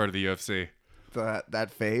love that part of the UFC. That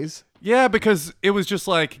phase. Yeah, because it was just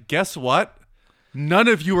like, guess what? None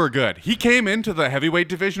of you are good. He came into the heavyweight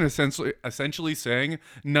division essentially saying,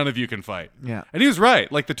 none of you can fight. Yeah. And he was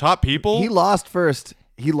right. Like the top people. He lost first.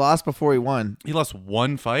 He lost before he won. He lost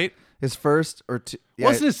one fight. His first or two. Yeah,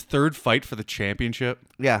 Wasn't his third fight for the championship?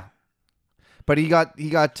 Yeah. But he got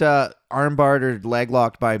armbarred or leg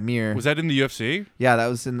locked by Mir. Was that in the UFC? Yeah, that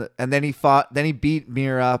was in the. And then he beat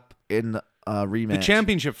Mir up in the rematch. The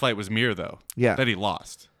championship fight was Mir, though. Yeah. That he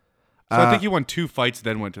lost. So I think he won 2 fights,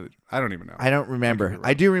 then went to. I don't even know. I don't remember.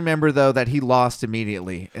 I do remember though that he lost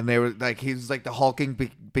immediately, and they were like he was like the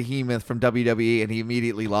hulking behemoth from WWE, and he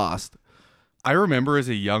immediately lost. I remember as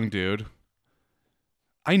a young dude,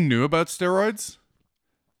 I knew about steroids,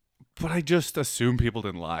 but I just assumed people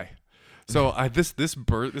didn't lie. So this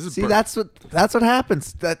is See, that's what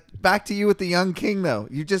happens. That back to you with the young king though.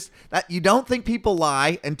 You don't think people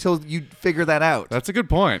lie until you figure that out. That's a good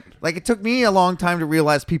point. Like it took me a long time to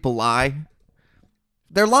realize people lie.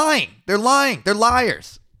 They're lying. They're lying. They're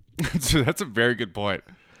liars. That's a very good point.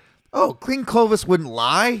 Oh, Clean Clovis wouldn't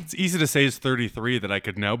lie. It's easy to say he's 33 that I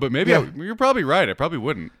could know, but maybe Yeah. you're probably right. I probably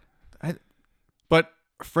wouldn't. But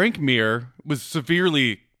Frank Mir was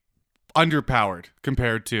severely underpowered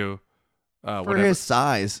compared to For whatever. his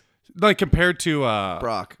size. Like compared to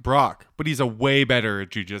Brock. But he's a way better at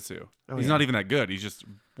jiu-jitsu. He's yeah. not even that good. He's just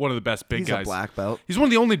one of the best big He's guys. a black belt. He's one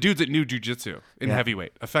of the only dudes that knew jiu-jitsu in Yeah.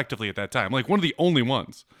 heavyweight effectively at that time. Like one of the only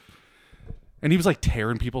ones. And he was like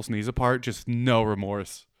tearing people's knees apart, just no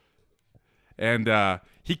remorse. And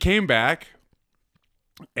he came back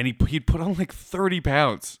and he'd put on like 30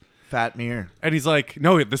 pounds. Fat Mir. And he's like,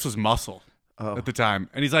 no, this was muscle at the time.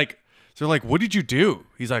 And he's like, so they're like, what did you do?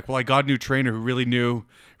 He's like, well, I got a new trainer who really knew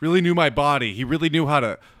my body. He really knew how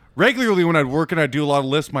to. Regularly when I'd work and I'd do a lot of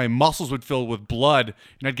lifts, my muscles would fill with blood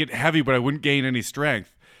and I'd get heavy, but I wouldn't gain any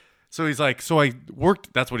strength. So he's like, so I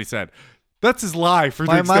worked. That's what he said. That's his lie for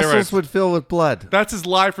My doing muscles steroids. would fill with blood. That's his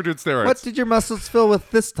lie for doing steroids. What did your muscles fill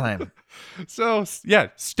with this time? So yeah,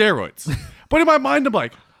 steroids. But in my mind, I'm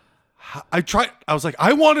like, I was like,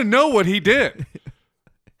 I want to know what he did.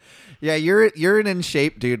 Yeah, you're an in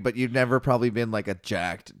shape dude, but you've never probably been like a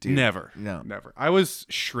jacked dude. Never. No. Never. I was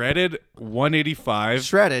shredded 185.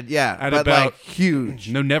 Shredded, yeah. At but about- like huge.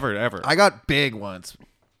 No, never, ever. I got big once.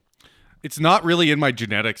 It's not really in my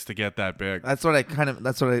genetics to get that big. That's what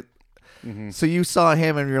I So you saw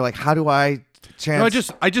him and you're like, how do I No, exchange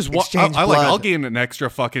I blood? I'll gain an extra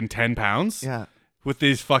fucking 10 pounds. Yeah. With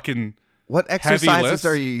these fucking What heavy exercises lifts.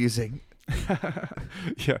 are you using?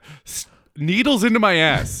 yeah needles into my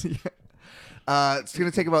ass. It's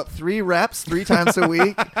gonna take about 3 reps 3 times a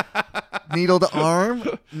week. Needle to arm,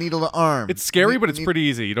 needle to arm. It's scary, but it's pretty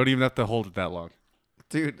easy. You don't even have to hold it that long.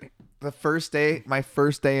 Dude, my first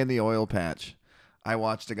day in the oil patch, I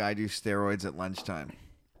watched a guy do steroids at lunchtime.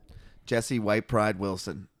 Jesse White Pride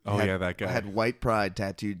Wilson. Oh, yeah, that guy. Had White Pride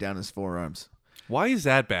tattooed down his forearms. Why is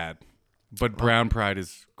that bad? But brown pride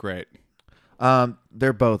is great.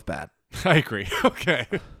 They're both bad. I agree. Okay.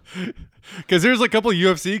 Because there's a couple of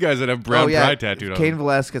UFC guys that have brown pride tattooed on Cain them.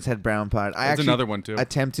 Velasquez had brown pride. I That's actually another one, too.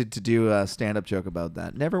 attempted to do a stand-up joke about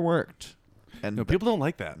that. Never worked. And No, people don't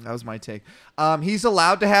like that. that was my take. He's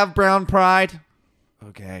allowed to have brown pride.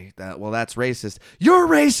 Okay, that's racist. You're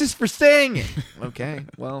racist for saying it. Okay,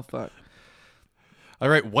 well, fuck. All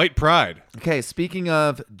right, white pride. Okay, speaking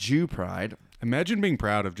of Jew pride, Imagine being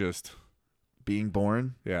proud of just being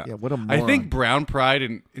born. yeah. Yeah, what a I moron. think brown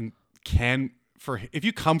pride if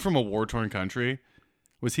you come from a war-torn country,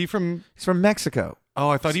 was he from? He's from Mexico. Oh,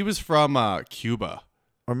 I thought he was from Cuba.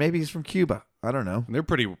 Or maybe he's from Cuba. I don't know. And they're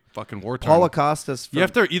pretty fucking war-torn. Holocaust is from... You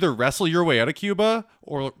have to either wrestle your way out of Cuba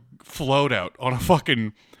or float out on a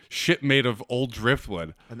fucking ship made of old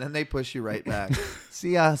driftwood. And then they push you right back.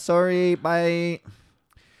 See ya. Sorry. Bye.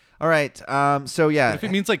 All right. So, yeah. If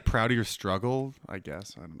it means like proud of your struggle, I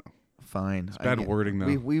guess. I don't know. Fine. It's bad wording, though.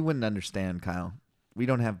 We wouldn't understand, Kyle. We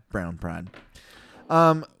don't have brown pride.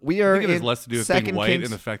 We are I think it has in less to do with Second being white Kings.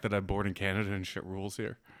 and the fact that I'm born in Canada and shit rules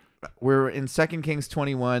here. We're in 2 Kings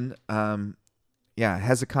 21.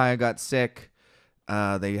 Hezekiah got sick.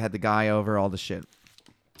 They had the guy over, all the shit.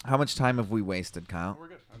 How much time have we wasted, Kyle? We're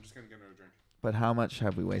good. I'm just going to get another drink. But how much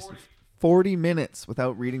have we wasted? 40 minutes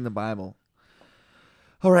without reading the Bible.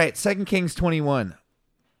 All right, 2 Kings 21.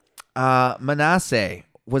 Manasseh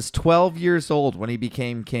was 12 years old when he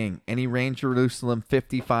became king, and he reigned Jerusalem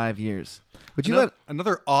 55 years. Would you let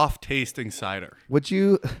another off-tasting cider? Would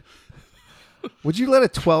you let a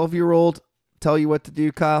 12-year-old tell you what to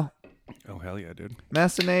do, Kyle? Oh hell yeah, dude.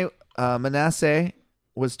 Manasseh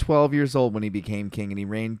was 12 years old when he became king, and he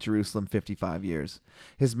reigned Jerusalem 55 years.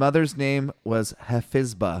 His mother's name was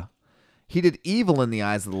Hephzibah. He did evil in the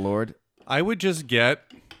eyes of the Lord. I would just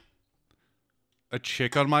get a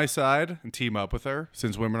chick on my side and team up with her,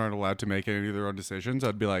 since women aren't allowed to make any of their own decisions.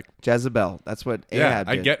 I'd be like, Jezebel. That's what Ahab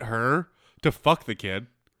did. I'd get her to fuck the kid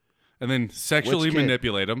and then sexually Which kid?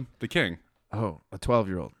 manipulate him, the king. Oh, a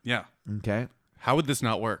 12-year-old. Yeah. Okay. How would this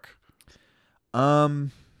not work?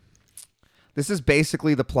 This is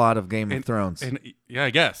basically the plot of Game of Thrones. And yeah, I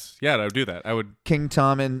guess. Yeah, I would do that. I would. King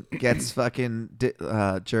Tommen gets fucking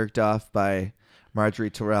jerked off by Marjorie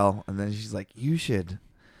Tyrell, and then she's like, "You should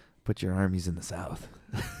put your armies in the south."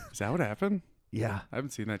 Is that what happened? Yeah. I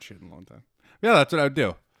haven't seen that shit in a long time. Yeah, that's what I would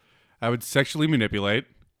do. I would sexually manipulate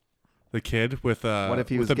the kid with What if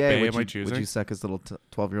he with was a gay? bae of my Would choosing. you suck his little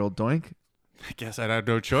 12-year-old doink? I guess I'd have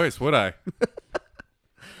no choice, would I?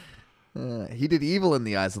 He did evil in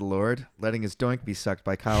the eyes of the Lord, letting his doink be sucked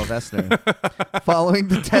by Kyle Vestner. Following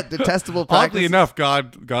the detestable practice. Oddly enough,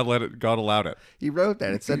 God allowed it. He wrote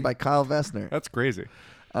that. It said by Kyle Vestner. That's crazy.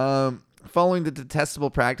 Following the detestable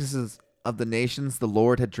practices of the nations the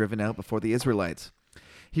Lord had driven out before the Israelites.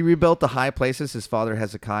 He rebuilt the high places his father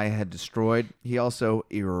Hezekiah had destroyed. He also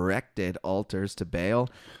erected altars to Baal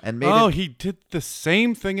and made he did the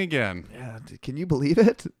same thing again. Yeah, can you believe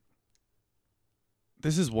it?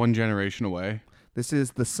 This is one generation away. This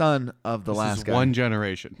is the son of the last guy. One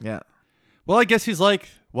generation. Yeah. Well, I guess he's like,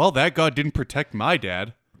 well, that God didn't protect my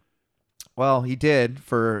dad. Well, he did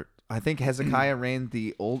for, I think Hezekiah reigned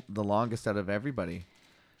the longest out of everybody.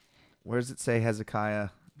 Where does it say Hezekiah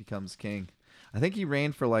becomes king? I think he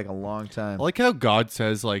reigned for like a long time. I like how God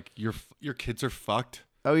says like your kids are fucked.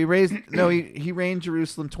 Oh, he reigned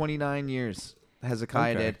Jerusalem 29 years.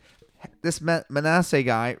 Hezekiah Okay. did. This Manasseh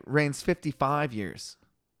guy reigns 55 years.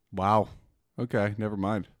 Wow. Okay, never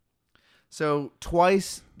mind. So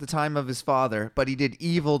twice the time of his father, but he did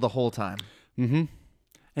evil the whole time. Mm-hmm.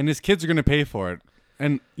 And his kids are going to pay for it.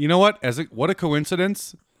 And you know what? What a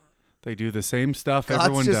coincidence. They do the same stuff God's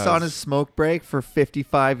everyone just does. on his smoke break for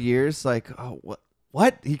 55 years. Like, oh,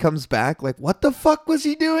 what? He comes back. Like, what the fuck was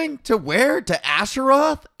he doing? To where? To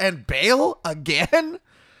Asheroth and Baal again?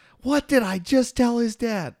 What did I just tell his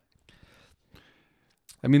dad?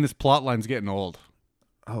 I mean, this plot line's getting old.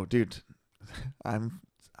 Oh, dude, I'm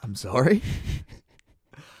sorry.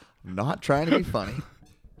 I'm not trying to be funny.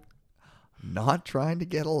 I'm not trying to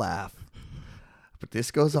get a laugh. But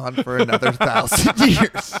this goes on for another 1,000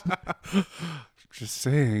 years. Just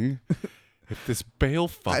saying, if this Baal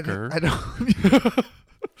fucker, I don't.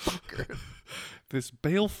 Fucker. this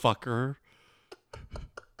Baal fucker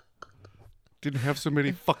didn't have so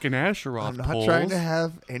many fucking Asheroth I'm not poles. trying to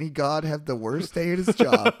have any god have the worst day at his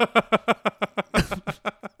job.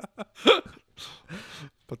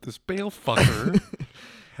 But this Baal fucker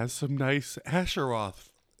has some nice Asheroth.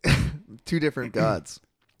 Two different gods.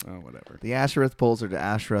 Oh, whatever. The Ashereth poles are to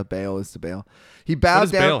Asherah. Baal is to Baal. He What bowed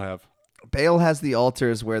does down. Baal have? Baal has the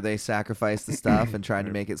altars where they sacrifice the stuff and tried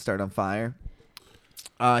to make it start on fire.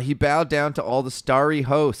 He bowed down to all the starry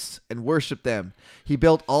hosts and worshipped them. He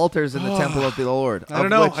built altars in the temple of the Lord. I don't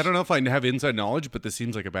know. I don't know if I have inside knowledge, but this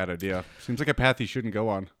seems like a bad idea. Seems like a path he shouldn't go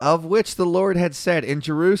on. Of which the Lord had said, "In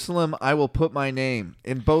Jerusalem I will put my name."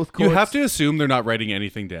 In both courts. You have to assume they're not writing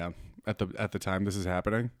anything down at the time this is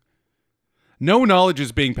happening. No knowledge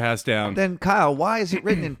is being passed down. Then Kyle, why is it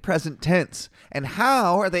written in present tense? And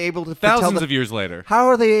how are they able to Thousands of years later. How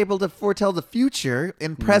are they able to foretell the future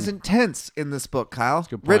in present tense in this book, Kyle?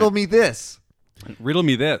 good point. Riddle me this. Riddle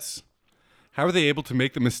me this. How are they able to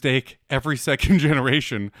make the mistake every second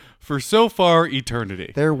generation for so far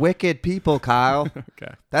eternity? They're wicked people, Kyle.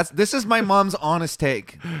 Okay. This is my mom's honest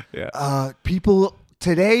take. Yeah. People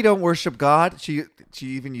today don't worship God. She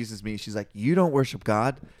even uses me. She's like, "You don't worship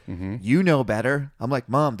God. You know better." I'm like,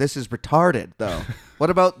 "Mom, this is retarded, though." What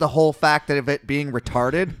about the whole fact that of it being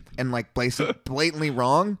retarded and like blatantly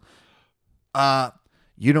wrong?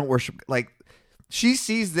 You don't worship. Like, she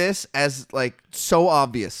sees this as like so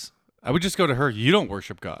obvious. I would just go to her. You don't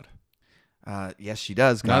worship God. Yes, she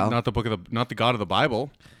does, Kyle. Not the not the God of the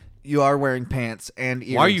Bible. You are wearing pants and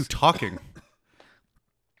earrings. Why are you talking?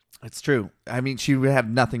 It's true. I mean, she would have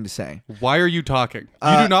nothing to say. Why are you talking?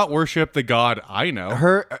 You do not worship the God I know.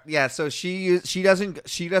 So she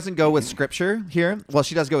doesn't go with scripture here. Well,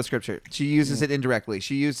 she does go with scripture. She uses it indirectly.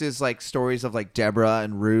 She uses like stories of like Deborah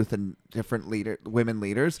and Ruth and different women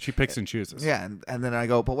leaders. She picks and chooses. Yeah, and then I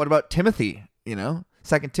go, but what about Timothy? You know,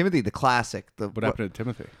 2 Timothy, the classic. What happened to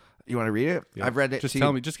Timothy? You want to read it? Yeah. I've read it. Just to tell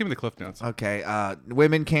you. me. Just give me the Cliff Notes. Okay.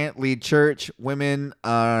 Women can't lead church. Women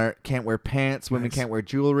can't wear pants. Women Nice. can't wear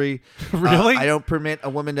jewelry. Really? I don't permit a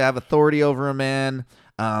woman to have authority over a man.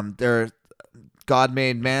 God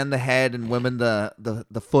made man the head and women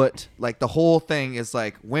the foot. Like the whole thing is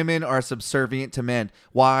like women are subservient to men.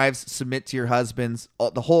 Wives, submit to your husbands.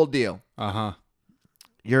 The whole deal. Uh-huh.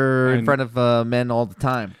 You're in And- front of men all the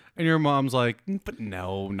time. And your mom's like, but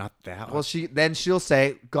no, not that. Well, she'll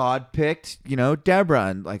say God picked, Deborah,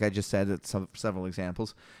 and like I just said, it's several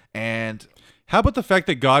examples. And How about the fact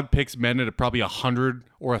that God picks men at probably 100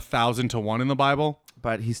 or 1,000 to 1 in the Bible?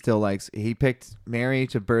 but he picked Mary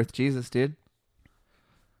to birth Jesus, dude.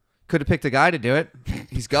 Could have picked a guy to do it.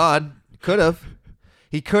 He's God. Could have.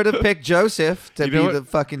 He could have picked Joseph to You know be what? the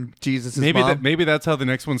fucking Jesus' Maybe mom. maybe that's how the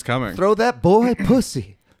next one's coming. Throw that boy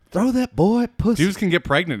pussy. Throw that boy pussy. Dudes can get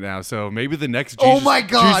pregnant now, so maybe the next Oh Jesus, my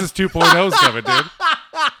God. Jesus 2.0 is coming,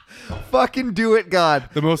 dude. Fucking do it, God.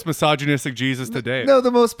 The most misogynistic Jesus to date. No,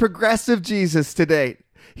 the most progressive Jesus to date.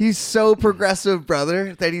 He's so progressive,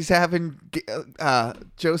 brother, that he's having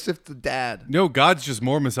Joseph the dad. No, God's just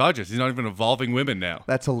more misogynist. He's not even involving women now.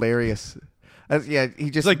 That's hilarious. Yeah, he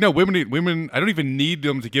just It's like, no, women, I don't even need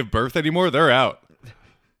them to give birth anymore. They're out.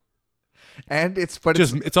 and it's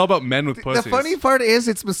It's all about men with pussies. the funny part is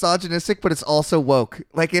it's misogynistic, but it's also woke.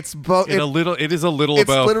 Like it's both. It is a little It's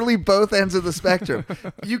about. literally both ends of the spectrum.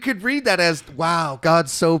 You could read that as, wow,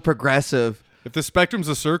 God's so progressive. If the spectrum's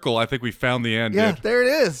a circle, I think we found the end, Yeah, dude. there it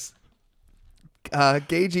is.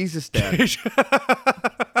 Gay Jesus dad.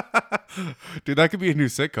 Dude, that could be a new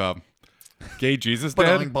sitcom. Gay Jesus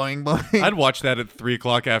Dad. Boing, boing, boing. I'd watch that at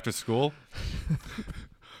 3:00 after school.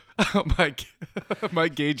 my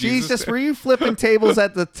gay Jesus. Jesus, were you flipping tables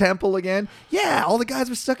at the temple again? Yeah, all the guys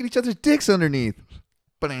were sucking each other's dicks underneath.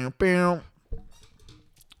 Ba-dam-bam.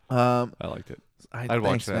 I liked it. I'd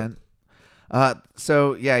watch that. Man.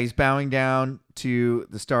 So yeah, he's bowing down to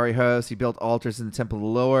the starry host. He built altars in the temple of the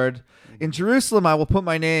Lord. In Jerusalem, I will put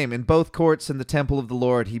my name in both courts in the temple of the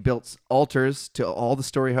Lord. He built altars to all the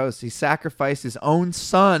starry hosts. He sacrificed his own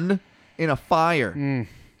son in a fire.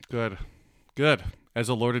 Good. As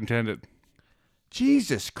the Lord intended.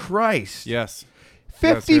 Jesus Christ. Yes.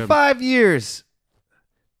 55 years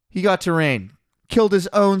he got to reign. Killed his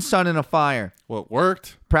own son in a fire. Well, it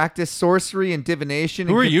worked. Practiced sorcery and divination.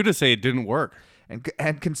 Who are you to say it didn't work?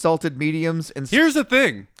 And consulted mediums and Here's the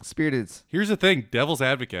thing. spirits. Devil's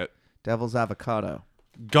advocate. Devil's avocado.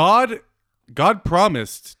 God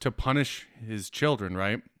promised to punish his children,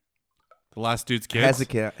 right? The last dude's kids.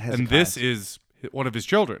 Hezekiah. And this is one of his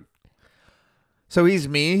children. So he's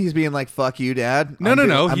me. He's being like, "Fuck you, Dad." No.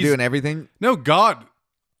 I'm He's- doing everything. No, God,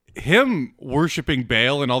 him worshiping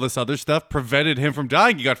Baal and all this other stuff prevented him from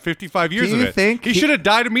dying. He got 55 years Do of you it. think He should have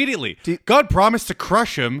died immediately. God promised to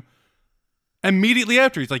crush him immediately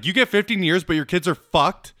after. He's like, you get 15 years, but your kids are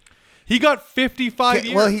fucked. He got 55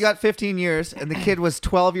 years. Well, he got 15 years, and the kid was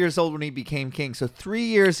 12 years old when he became king. So 3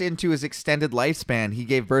 years into his extended lifespan, he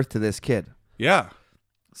gave birth to this kid. Yeah.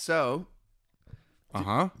 So,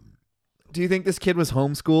 Uh-huh. do you think this kid was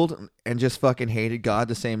homeschooled and just fucking hated God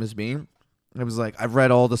the same as me? It was like, I've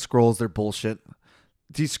read all the scrolls. They're bullshit.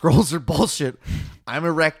 These scrolls are bullshit. I'm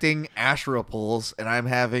erecting Asherah poles, and I'm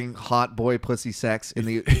having hot boy pussy sex in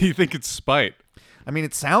the... You think it's spite. I mean,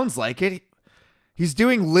 it sounds like it. He's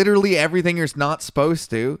doing literally everything he's not supposed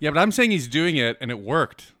to. Yeah, but I'm saying he's doing it, and it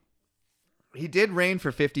worked. He did reign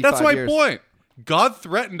for 55 That's my years. point. God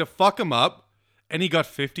threatened to fuck him up, and he got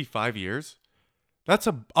 55 years. That's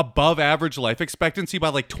above average life expectancy by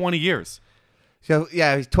like 20 years. So,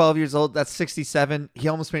 yeah, he's 12 years old. That's 67. He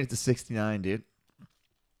almost made it to 69, dude.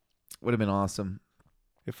 Would have been awesome.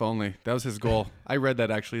 If only. That was his goal. I read that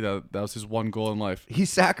actually. That was his one goal in life. He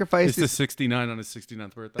sacrificed It's to his... 69 on his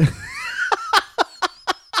 69th birthday.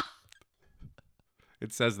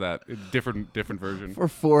 It says that. Different version. for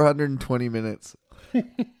 420 minutes.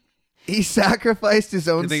 He sacrificed his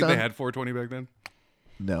own You think son. they had 420 back then?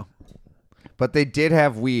 No. But they did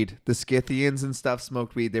have weed. The Scythians and stuff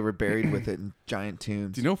smoked weed. They were buried with it in giant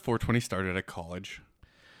tombs. Do you know 420 started at college?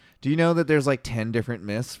 Do you know that there's like 10 different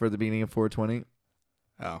myths for the beginning of 420?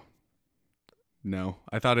 Oh. No.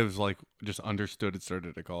 I thought it was like just understood it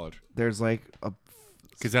started at college. There's like a...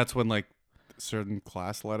 Because that's when like certain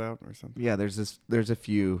class let out or something. Yeah, there's a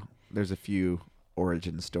few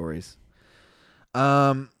origin stories.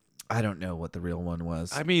 I don't know what the real one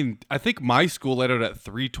was. I mean, I think my school let out at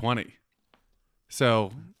 320.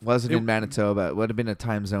 So Wasn't in Manitoba. It would have been a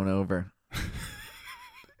time zone over.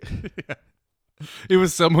 it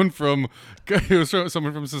was someone from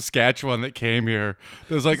Saskatchewan that came here.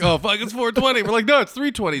 It was like, oh fuck, it's 420. We're like, no, it's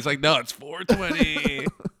 320. He's like, no, it's 420.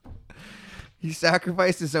 He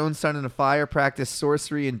sacrificed his own son in a fire, practiced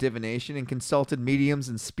sorcery and divination, and consulted mediums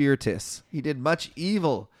and spiritists. He did much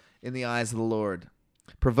evil in the eyes of the Lord,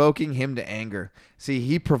 provoking him to anger. See,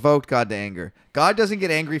 he provoked God to anger. God doesn't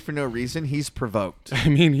get angry for no reason. He's provoked. I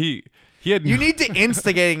mean, he had. You need to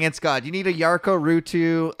instigate against God. You need a Yarko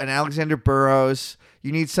Rutu, an Alexander Burrows.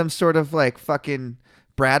 You need some sort of like fucking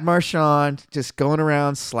Brad Marchand just going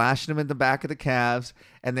around slashing him in the back of the calves,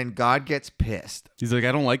 and then God gets pissed. He's like,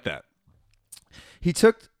 I don't like that. He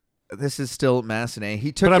took. This is still Massenet.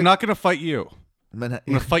 He took. But I'm not going to fight you. I'm Mana-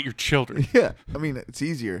 going to fight your children. Yeah, I mean it's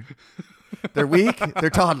easier. They're weak.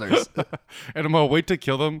 They're toddlers. And I'm going to wait to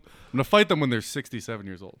kill them. I'm going to fight them when they're 67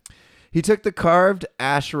 years old. He took the carved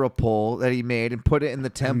Asherah pole that he made and put it in the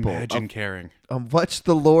temple. Imagine caring. Of which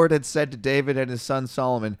the Lord had said to David and his son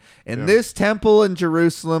Solomon, in this temple in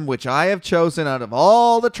Jerusalem, which I have chosen out of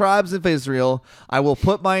all the tribes of Israel, I will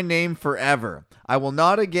put my name forever. I will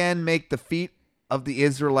not again make the feet of the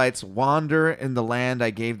Israelites wander in the land I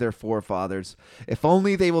gave their forefathers. If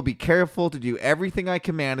only they will be careful to do everything I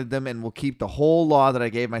commanded them and will keep the whole law that I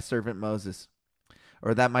gave my servant Moses,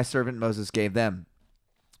 or that my servant Moses gave them.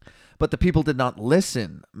 But the people did not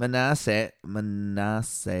listen. Manasseh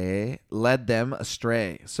led them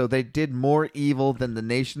astray. So they did more evil than the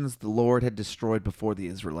nations the Lord had destroyed before the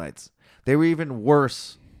Israelites. They were even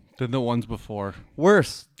worse. Than the ones before.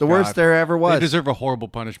 Worse. The worst there ever was. They deserve a horrible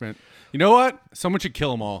punishment. You know what? Someone should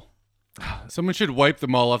kill them all. Someone should wipe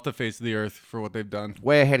them all off the face of the earth for what they've done.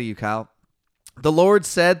 Way ahead of you, Kyle. The Lord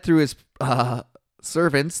said through his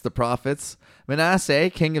servants, the prophets,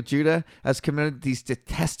 Manasseh, king of Judah, has committed these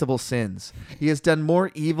detestable sins. He has done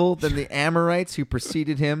more evil than the Amorites who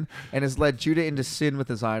preceded him and has led Judah into sin with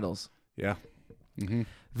his idols. Yeah. Mm-hmm.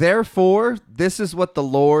 Therefore, this is what the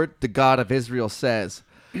Lord, the God of Israel, says.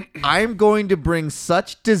 I am going to bring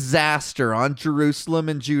such disaster on Jerusalem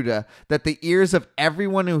and Judah that the ears of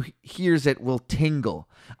everyone who hears it will tingle.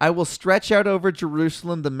 I will stretch out over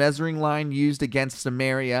Jerusalem the measuring line used against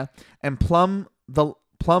Samaria and the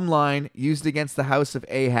plumb line used against the house of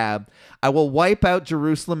Ahab. I will wipe out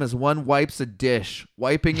Jerusalem as one wipes a dish,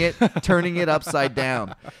 wiping it, turning it upside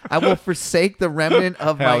down. I will forsake the remnant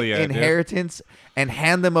of my inheritance and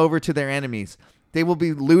hand them over to their enemies. They will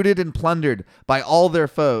be looted and plundered by all their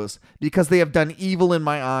foes, because they have done evil in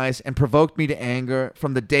my eyes and provoked me to anger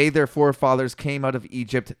from the day their forefathers came out of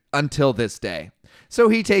Egypt until this day. So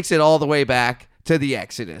he takes it all the way back to the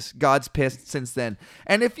Exodus. God's pissed since then.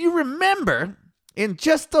 And if you remember, in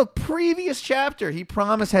just the previous chapter, he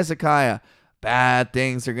promised Hezekiah, bad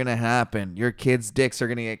things are going to happen. Your kids' dicks are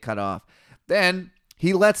going to get cut off. Then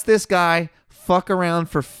he lets this guy fuck around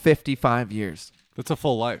for 55 years. That's a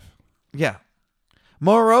full life. Yeah.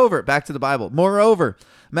 Moreover, back to the Bible. Moreover,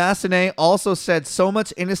 Massenet also shed so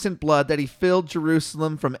much innocent blood that he filled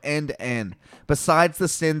Jerusalem from end to end, besides the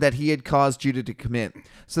sin that he had caused Judah to commit,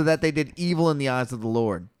 so that they did evil in the eyes of the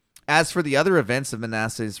Lord. As for the other events of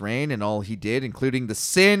Manasseh's reign and all he did, including the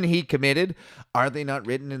sin he committed, are they not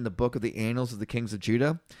written in the book of the annals of the kings of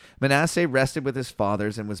Judah? Manasseh rested with his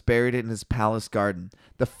fathers and was buried in his palace garden,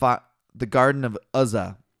 the garden of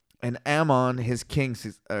Uzzah. And Ammon, his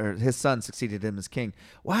son, succeeded him as king.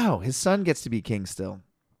 Wow, his son gets to be king still.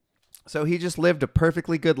 So he just lived a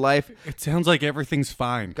perfectly good life. It sounds like everything's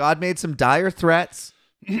fine. God made some dire threats.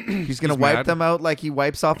 He's going to wipe them out like he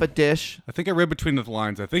wipes off a dish. I think I read between the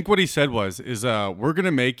lines. I think what he said was, we're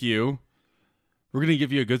going to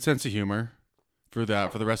give you a good sense of humor for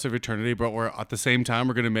the rest of eternity, but at the same time,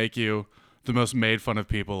 we're going to make you the most made fun of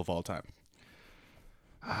people of all time.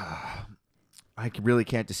 I really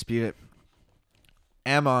can't dispute it.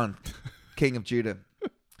 Ammon, king of Judah.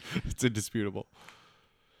 It's indisputable.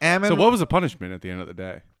 Ammon. So what was the punishment at the end of the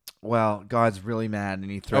day? Well, God's really mad, and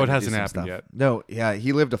he threatened it hasn't to do some happened stuff. yet. No, yeah,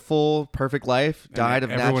 he lived a full, perfect life, died of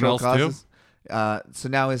natural causes. So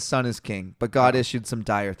now his son is king, but God issued some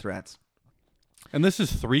dire threats. And this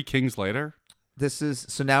is 3 kings later?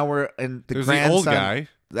 So now we're in the There's grandson. the old guy.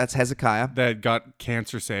 That's Hezekiah. That got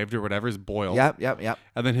cancer saved or whatever, is Boyle. Yep.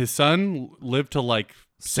 And then his son lived to like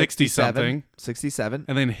 60-something. 67.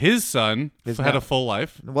 And then his son had a full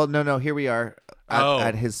life. Well, no, here we are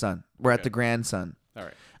at his son. We're at the grandson. All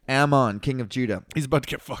right. Ammon, king of Judah. He's about to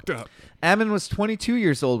get fucked up. Ammon was 22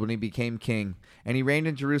 years old when he became king, and he reigned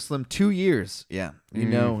in Jerusalem 2 years. Yeah,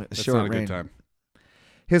 a that's short not a reign. good time.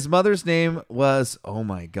 His mother's name was, oh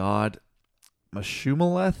my God,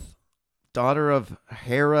 Meshumeleth, daughter of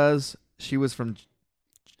Heraz. She was from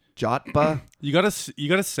Jotbah. You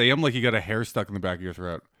gotta say them like you got a hair stuck in the back of your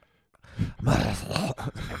throat.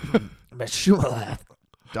 Meshumeleth,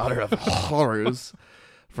 daughter of Horuz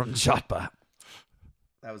from Jotbah.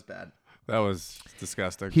 That was bad. That was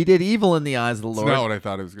disgusting. He did evil in the eyes of the It's Lord. not what I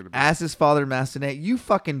thought it was going to be. As his father Mastinate. You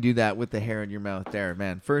fucking do that with the hair in your mouth there,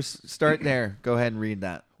 man. First, start there. Go ahead and read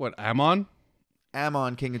that. What, Ammon?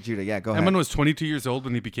 Ammon, king of Judah. Yeah, go ahead. Ammon was 22 years old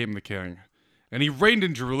when he became the king. And he reigned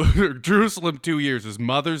in Jerusalem 2 years. His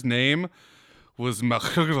mother's name was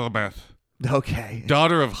Mechillemeth, Okay.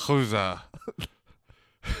 daughter of Chuzah.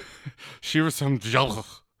 She was from Jalch.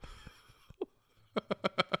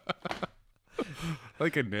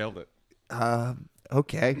 Like I nailed it.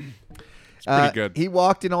 Okay. It's pretty good. He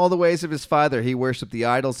walked in all the ways of his father. He worshipped the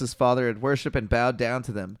idols his father had worshipped and bowed down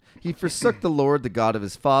to them. He forsook the Lord, the God of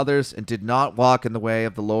his fathers, and did not walk in the way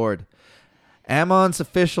of the Lord. Ammon's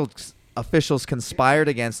officials conspired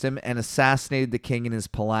against him and assassinated the king in his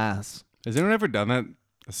palace. Has anyone ever done that?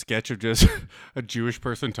 A sketch of just a Jewish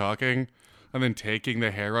person talking and then taking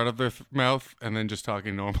the hair out of their mouth and then just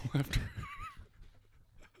talking normal after?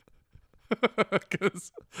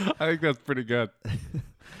 Because I think that's pretty good.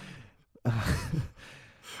 It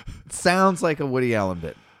sounds like a Woody Allen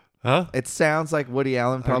bit. Huh? It sounds like Woody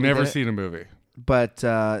Allen I've probably never did it, seen a movie. but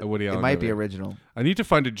Woody it Allen might be movie. original. I need to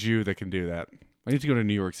find a Jew that can do that. I need to go to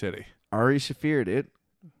New York City. Ari Shafir, dude.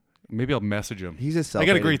 Maybe I'll message him. He's a I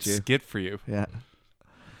self-hating got a great Jew. skit for you. Yeah.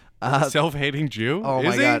 Self-hating Jew? Oh Is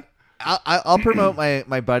my he? god. I'll promote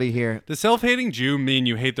my buddy here. Does self-hating Jew mean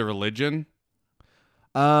you hate the religion?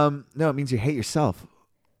 No, it means you hate yourself.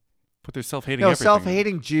 But they're self-hating No, everything.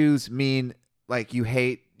 self-hating Jews mean like you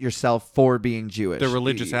hate yourself for being Jewish. The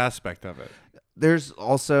religious aspect of it. There's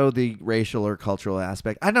also the racial or cultural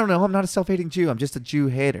aspect. I don't know. I'm not a self-hating Jew. I'm just a Jew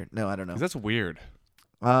hater. No, I don't know. 'Cause that's weird.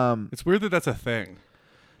 Um, It's weird that that's a thing.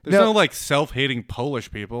 There's No. no like self-hating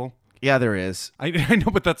Polish people. yeah, there is. I know,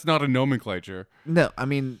 but that's not a nomenclature. No, I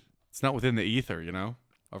mean, It's not within the ether, you know?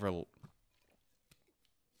 Of our,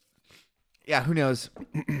 yeah, who knows?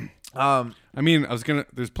 I mean,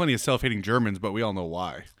 there's plenty of self-hating Germans, but we all know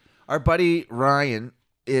why. Our buddy Ryan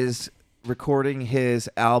is recording his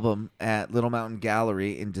album at Little Mountain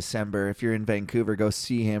Gallery in December. If you're in Vancouver, go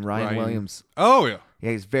see him. Ryan Williams. Oh, yeah.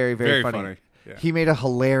 Yeah, he's very, very, Very funny. funny. Yeah. He made a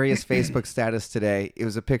hilarious Facebook status today. It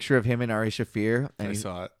was a picture of him and Ari Shafir. And I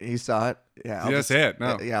saw it. He saw it. Yeah, I'll That's just- it.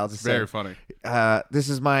 No. Yeah, I'll just Very say. funny. This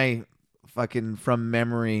is my fucking from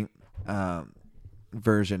memory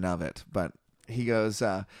version of it. But he goes,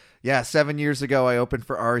 7 years ago I opened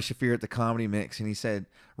for Ari Shafir at the Comedy Mix, and he said,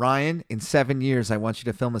 Ryan, in 7 years I want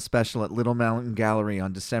you to film a special at Little Mountain Gallery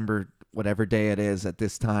on December whatever day it is at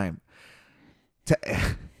this time. To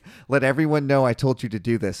let everyone know I told you to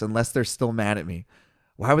do this, unless they're still mad at me.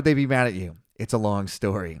 Why would they be mad at you? It's a long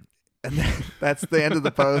story. And then, that's the end of the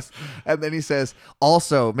post. And then he says,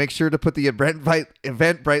 also, make sure to put the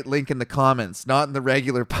Eventbrite link in the comments, not in the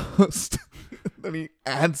regular post. Then he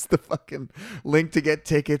adds the fucking link to get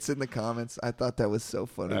tickets in the comments. I thought that was so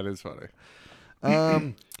funny. That is funny.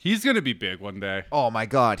 Um, He's going to be big one day. oh my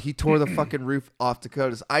God. He tore the fucking roof off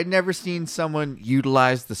Dakota's. I'd never seen someone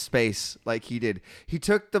utilize the space like he did. He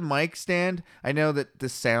took the mic stand. I know that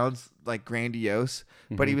this sounds like grandiose,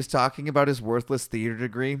 but he was talking about his worthless theater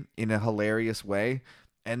degree in a hilarious way.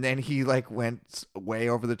 And then he like went way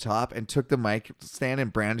over the top and took the mic stand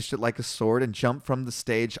and brandished it like a sword and jumped from the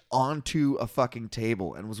stage onto a fucking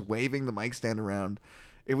table and was waving the mic stand around.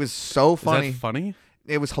 It was so funny. Is that funny?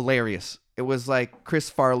 It was hilarious. It was like Chris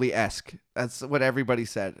Farley-esque. That's what everybody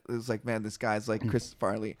said. It was like, man, this guy's like Chris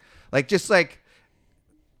Farley. Like, just like,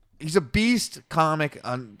 he's a beast comic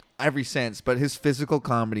on every sense, but his physical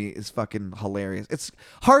comedy is fucking hilarious. It's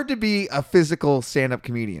hard to be a physical stand-up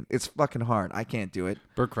comedian. It's fucking hard. I can't do it.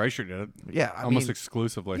 Bert Kreischer did it. Yeah, I Almost mean,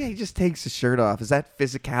 exclusively. yeah, he just takes his shirt off. Is that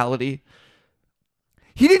physicality?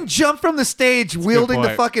 He didn't jump from the stage wielding the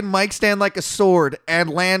point. fucking mic stand like a sword and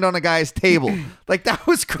land on a guy's table. Like, that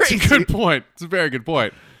was crazy. It's a good point. It's a very good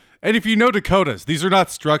point. And if you know Dakotas, these are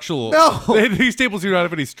not structural. No. These tables do not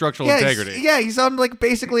have any structural integrity. He's on like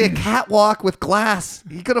basically a catwalk with glass.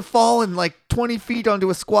 He could have fallen like 20 feet onto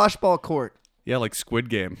a squash ball court. Yeah, like Squid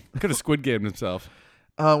Game. Could have Squid Gamed himself.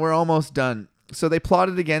 We're almost done. So they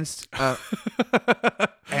plotted against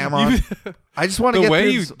Ammon. I just want to The get way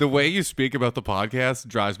through you this. the way you speak about the podcast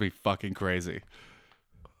drives me fucking crazy.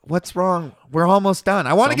 What's wrong? We're almost done.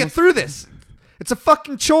 I want to get almost- through this. It's a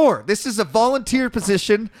fucking chore. This is a volunteer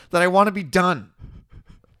position that I want to be done.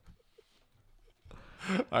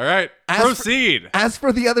 All right, As for- proceed. As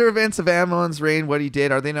for the other events of Ammon's reign, what he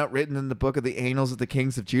did, are they not written in the book of the annals of the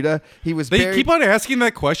kings of Judah? He was They buried. keep on asking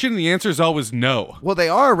that question, and the answer is always no. Well, they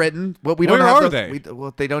are written, but we don't Where have are the-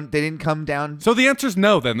 they? they don't. They didn't come down. So the answer is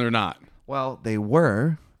no. Then they're not. Well, they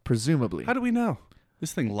were presumably. How do we know?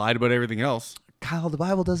 This thing lied about everything else. Kyle, the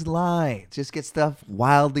Bible doesn't lie. It just gets stuff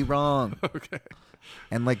wildly wrong. Okay.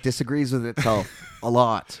 and like disagrees with itself a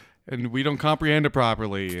lot. And we don't comprehend it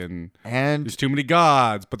properly, and And there's too many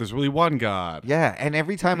gods, but there's really one god. yeah, and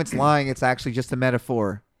every time it's lying, it's actually just a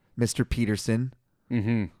metaphor, Mr. Peterson.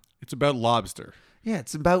 Mm-hmm. It's about lobster. Yeah,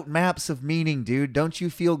 it's about maps of meaning, dude. Don't you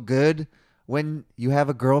feel good when you have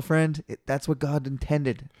a girlfriend? That's what God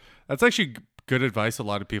intended. That's actually good advice a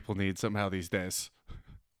lot of people need somehow these days.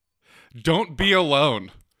 Don't be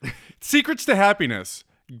alone. Secrets to happiness.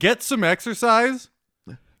 Get some exercise.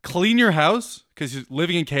 Clean your house, because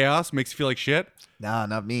living in chaos makes you feel like shit. Nah,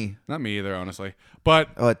 not me. Not me either, honestly. But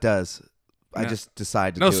Oh, it does. I No. just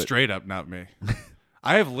decide to no, do it. straight up, not me.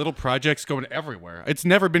 I have little projects going everywhere. It's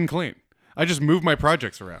never been clean. I just move my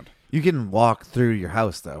projects around. You can walk through your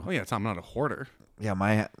house, though. Oh yeah, I'm not a hoarder. Yeah,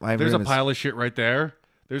 my There's a room is- pile of shit right there.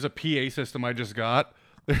 There's a PA system I just got.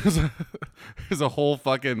 There's a whole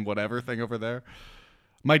fucking whatever thing over there.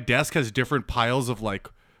 My desk has different piles of like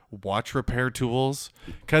watch repair tools.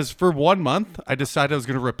 Because for 1 month, I decided I was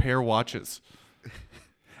going to repair watches.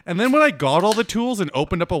 And then when I got all the tools and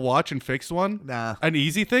opened up a watch and fixed one, Nah. an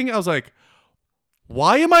easy thing, I was like,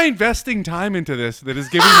 why am I investing time into this that is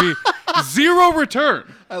giving me zero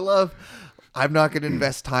return? I'm not going to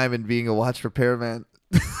invest time in being a watch repairman.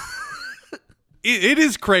 It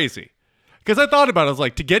is crazy. Because I thought about it. I was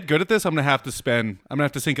like, to get good at this, I'm going to have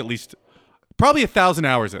to sink at least probably 1,000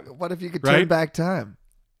 hours in. What if you could Right? turn back time?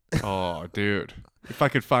 Oh, dude. If I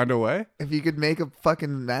could find a way. If you could make a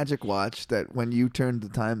fucking magic watch that when you turned the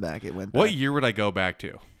time back, it went back. What year would I go back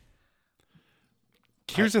to?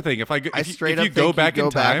 Here's the thing. If I you straight up go think back you in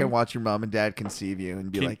go back time, and watch your mom and dad conceive you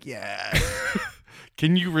and be like, yeah.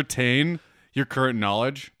 can you retain your current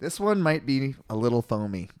knowledge? This one might be a little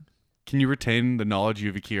foamy. Can you retain the knowledge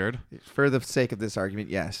you've acquired? For the sake of this argument,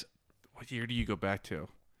 yes. What year do you go back to?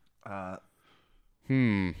 Uh,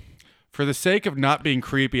 For the sake of not being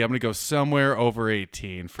creepy, I'm going to go somewhere over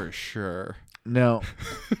 18 for sure. no.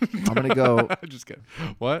 I'm going to go. Just kidding.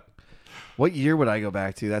 What? What year would I go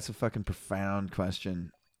back to? That's a fucking profound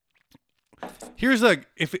question. Here's like,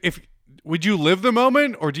 if would you live the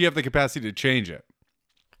moment or do you have the capacity to change it?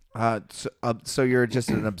 So you're just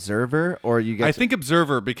an observer, or you get? I think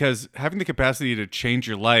observer, because having the capacity to change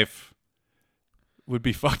your life would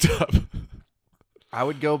be fucked up. I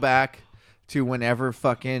would go back to whenever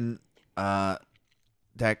fucking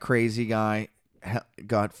that crazy guy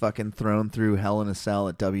got fucking thrown through Hell in a Cell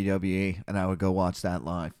at WWE, and I would go watch that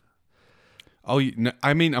live. Oh,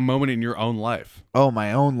 I mean a moment in your own life. Oh,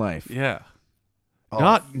 my own life. Yeah.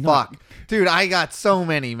 Oh, fuck. Dude, I got so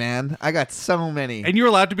many, man. I got so many. And you're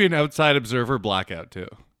allowed to be an outside observer blackout too.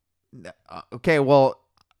 Okay, well,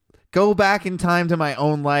 go back in time to my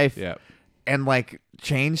own life Yeah. and like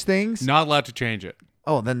change things. Not allowed to change it.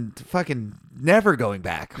 Oh, then fucking never going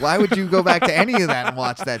back. Why would you go back to any of that and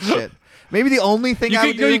watch that shit? Maybe the only thing I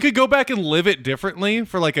would do. You could go back and live it differently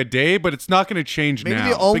for like a day, but it's not going to change maybe now.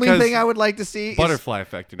 the only because thing I would like to see butterfly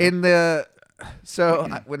effect. You know? is in the. So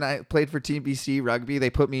when I played for Team BC rugby,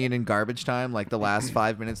 they put me in garbage time, like the last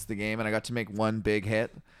 5 minutes of the game, and I got to make one big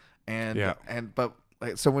hit. And Yeah. but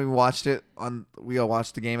like, so when we watched it we all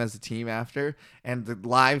watched the game as a team after, and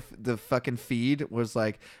the fucking feed was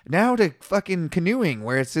like, now to fucking canoeing,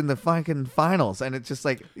 where it's in the fucking finals, and it's just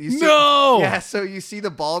like you see, No! yeah. So you see the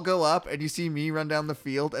ball go up, and you see me run down the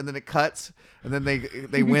field, and then it cuts, and then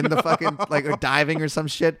they win the fucking like or diving or some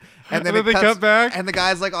shit, and then And then it they cuts cut back? and the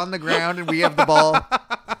guy's like on the ground, and we have the ball.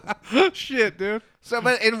 Shit, dude. So,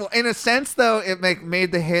 but in a sense, though, it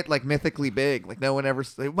made the hit like mythically big. Like no one ever.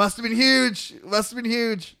 It must have been huge. It must have been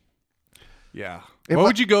huge. Yeah. If What I-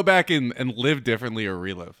 would you go back and live differently or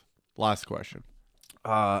relive? Last question.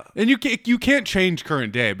 And you can't change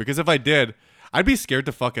current day, because if I did, I'd be scared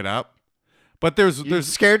to fuck it up. But You're there's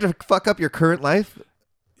scared to fuck up your current life.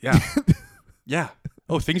 yeah. Yeah.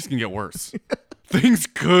 Oh, things can get worse. Things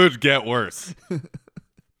could get worse.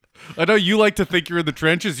 I know you like to think you're in the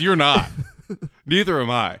trenches. You're not. Neither am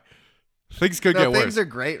I. Things could No, get worse. things are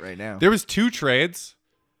great right now. There was 2 trades.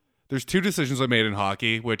 There's 2 decisions I made in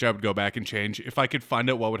hockey, which I would go back and change if I could find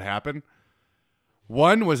out what would happen.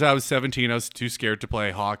 One was I was 17. I was too scared to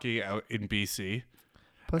play hockey out in BC.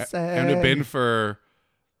 Pussy. And it had been for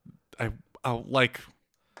like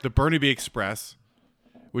the Burnaby Express,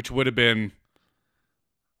 which would have been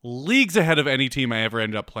leagues ahead of any team I ever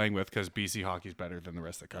ended up playing with, because BC hockey is better than the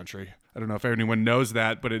rest of the country. I don't know if anyone knows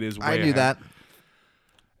that, but it is way I knew ahead. that.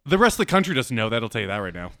 The rest of the country doesn't know that. I'll tell you that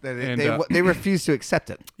right now. They refuse to accept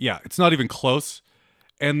it. Yeah, it's not even close.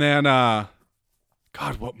 And then, God,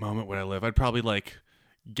 what moment would I live? I'd probably like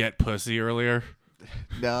get pussy earlier.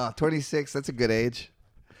 No, 26. That's a good age.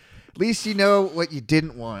 At least you know what you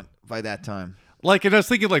didn't want by that time. Like, and I was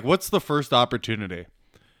thinking, like, what's the first opportunity?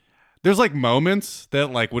 There's like moments that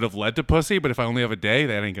like would have led to pussy, but if I only have a day,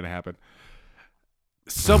 that ain't gonna happen.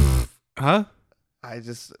 Huh? I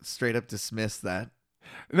just straight up dismissed that.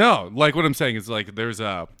 No, like what I'm saying is like there's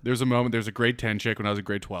a moment. There's a grade 10 chick when I was in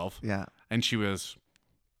grade 12. Yeah. And she was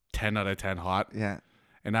 10 out of 10 hot. Yeah.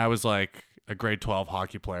 And I was like a grade 12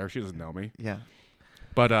 hockey player. She doesn't know me. Yeah.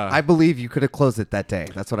 But I believe you could have closed it that day.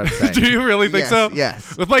 That's what I'm saying. do you really think Yes, so?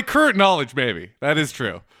 yes. With my current knowledge, maybe. That is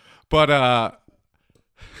true. But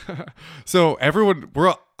so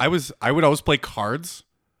I would always play cards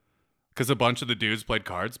because a bunch of the dudes played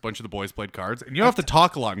cards, a bunch of the boys played cards, and you don't have to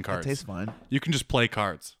talk a lot in cards. That tastes fine. You can just play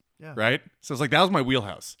cards. Yeah. Right? So it's like that was my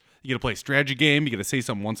wheelhouse. You get to play a strategy game. You get to say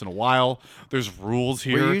something once in a while. There's rules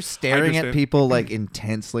here. Were you staring at people like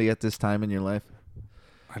intensely at this time in your life?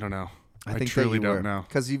 I don't know. I think truly that you don't know.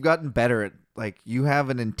 because you've gotten better at like you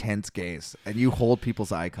have an intense gaze and you hold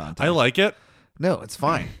people's eye contact. I like it. No, it's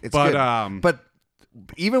fine. It's But, good. But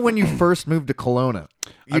even when you first moved to Kelowna,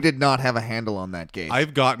 you did not have a handle on that gaze.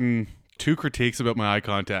 I've gotten 2 critiques about my eye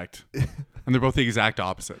contact, and they're both the exact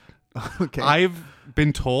opposite. Okay. I've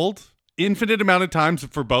been told infinite amount of times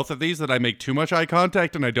for both of these that I make too much eye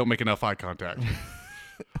contact and I don't make enough eye contact.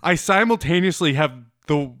 I simultaneously have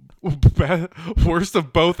the worst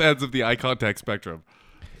of both ends of the eye contact spectrum.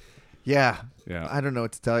 Yeah. Yeah. I don't know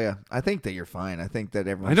what to tell you. I think that you're fine. I think that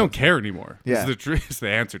everyone. I don't care anymore. Yeah. Is the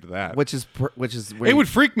answer to that. Which is where It would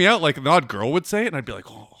freak me out. Like an odd girl would say it, and I'd be like,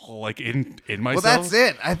 oh, like in myself. Well, that's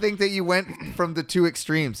it. I think that you went from the two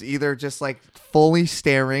extremes, either just like fully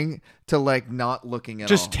staring to like not looking at all.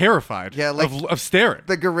 Just terrified. Yeah, like of staring.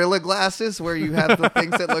 the gorilla glasses where you have the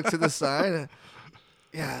things that look to the side.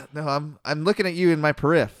 Yeah, no, I'm looking at you in my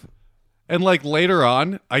periph. And like later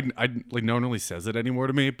on, I like no one really says it anymore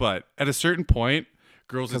to me, but at a certain point,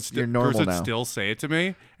 girls would, you're normal girls would now. still say it to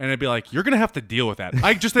me, and I'd be like, "You're gonna have to deal with that."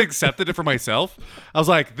 I just accepted it for myself. I was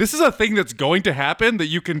like, "This is a thing that's going to happen that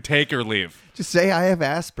you can take or leave." Just say I have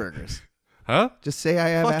Asperger's. Huh? Just say I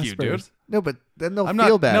have Fuck Asperger's. you, dude. No, but then they'll I'm feel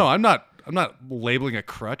not. bad. No, I'm not. I'm not labeling a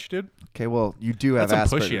crutch, dude. Okay, well, you do have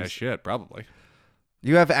That's some Asperger's. pushy ass shit, probably.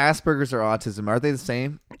 You have Asperger's or autism. Are they the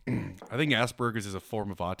same? I think Asperger's is a form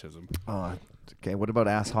of autism. Oh, okay. What about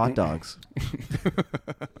ass hot dogs?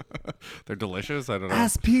 They're delicious. I don't know.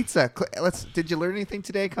 Ass pizza. Did you learn anything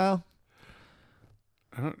today, Kyle?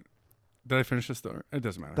 Did I finish the story? It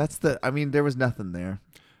doesn't matter. There was nothing there.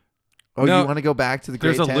 Oh, No, you want to go back to the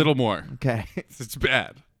grade There's a 10? little more. Okay. It's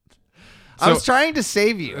bad. I was trying to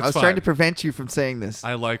save you. It's I was fine. trying to prevent you from saying this.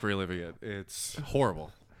 I like reliving it. It's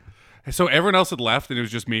horrible. So everyone else had left, and it was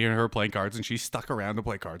just me and her playing cards, and she stuck around to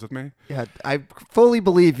play cards with me. Yeah, I fully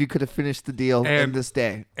believe you could have finished the deal in And- this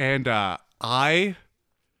day. And I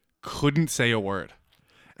couldn't say a word.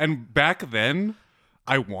 And back then,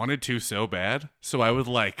 I wanted to so bad, so I would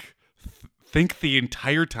like think the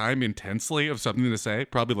entire time intensely of something to say,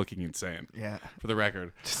 probably looking insane. Yeah. For the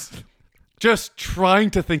record, just trying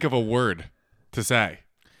to think of a word to say.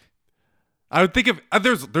 I would think of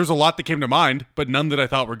there's a lot that came to mind, but none that I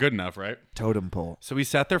thought were good enough, right? Totem pole. So we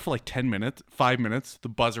sat there for like 5 minutes. The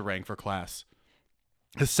buzzer rang for class.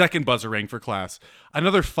 The second buzzer rang for class.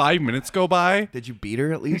 Another 5 minutes go by. Did you beat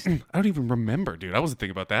her at least? I don't even remember, dude. I wasn't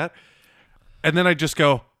thinking about that. And then I just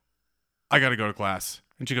go, I got to go to class.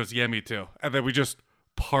 And she goes, yeah, me too. And then we just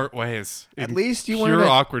part ways. At in least you pure weren't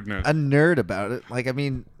awkwardness. a nerd about it. Like, I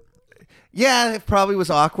mean, yeah, it probably was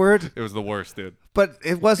awkward, It was the worst, dude. but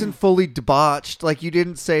it wasn't fully debauched. Like, you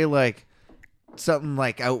didn't say like something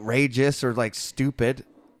like outrageous or like stupid.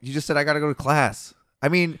 You just said, I got to go to class. I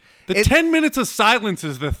mean, The 10 minutes of silence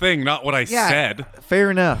is the thing, not what I yeah, said.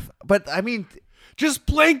 fair enough. But I mean, Just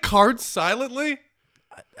playing cards silently?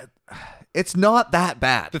 it's not that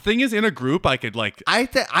bad. The thing is, in a group, I could like...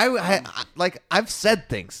 I've said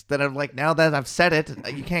things that I'm like, now that I've said it,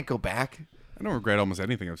 you can't go back. I don't regret almost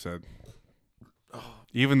anything I've said.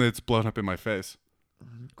 Even that it's blown up in my face.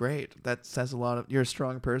 Great. That says a lot of, you're a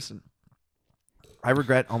strong person. I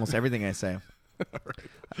regret almost everything I say.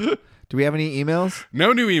 Do we have any emails?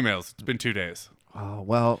 No new emails. It's been 2 days. Oh,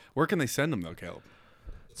 well, Where can they send them, though, Caleb?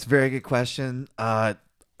 it's a very good question.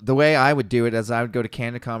 The way I would do it is I would go to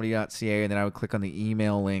canadacomedy.ca and then I would click on the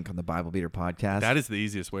email link on the Bible Beater podcast. That is the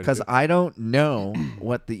easiest way to do because it. I don't know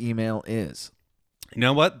what the email is. You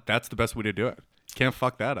know what? That's the best way to do it. Can't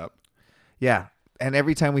fuck that up. Yeah. And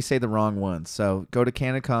every time we say the wrong one. So go to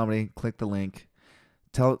Canada Comedy, click the link.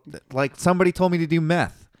 Like somebody told me to do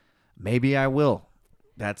meth. Maybe I will.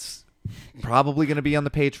 That's probably going to be on the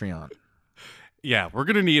Patreon. Yeah, we're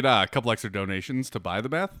going to need a couple extra donations to buy the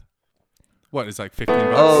meth. What is like 15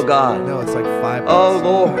 bucks? Oh God. No, it's like $5. Oh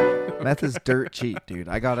Lord. Meth is dirt cheap, dude.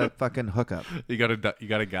 I got a fucking hookup. You got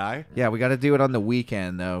a guy? Yeah, we got to do it on the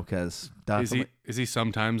weekend though, because Is he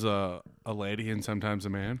sometimes a lady and sometimes a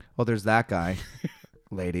man? well, there's that guy,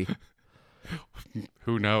 lady.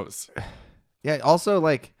 Who knows? Yeah. Also,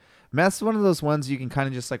 like, meth's one of those ones you can kind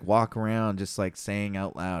of just like walk around, just like saying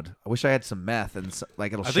out loud. I wish I had some meth, and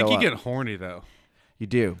like it'll I show think you up. get horny though, You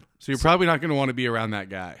do. so you're probably not going to want to be around that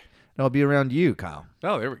guy. And I'll be around you, Kyle,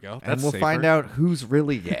 Oh, there we go. That's and we'll safer. find out who's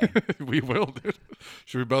really gay. We will, dude.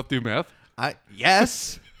 Should we both do meth?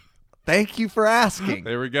 Yes. Thank you for asking.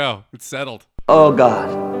 There we go. It's settled. Oh God.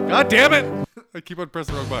 God damn it! I keep on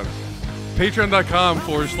pressing the wrong button.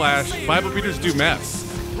 Patreon.com/BibleBeatersDoMeths.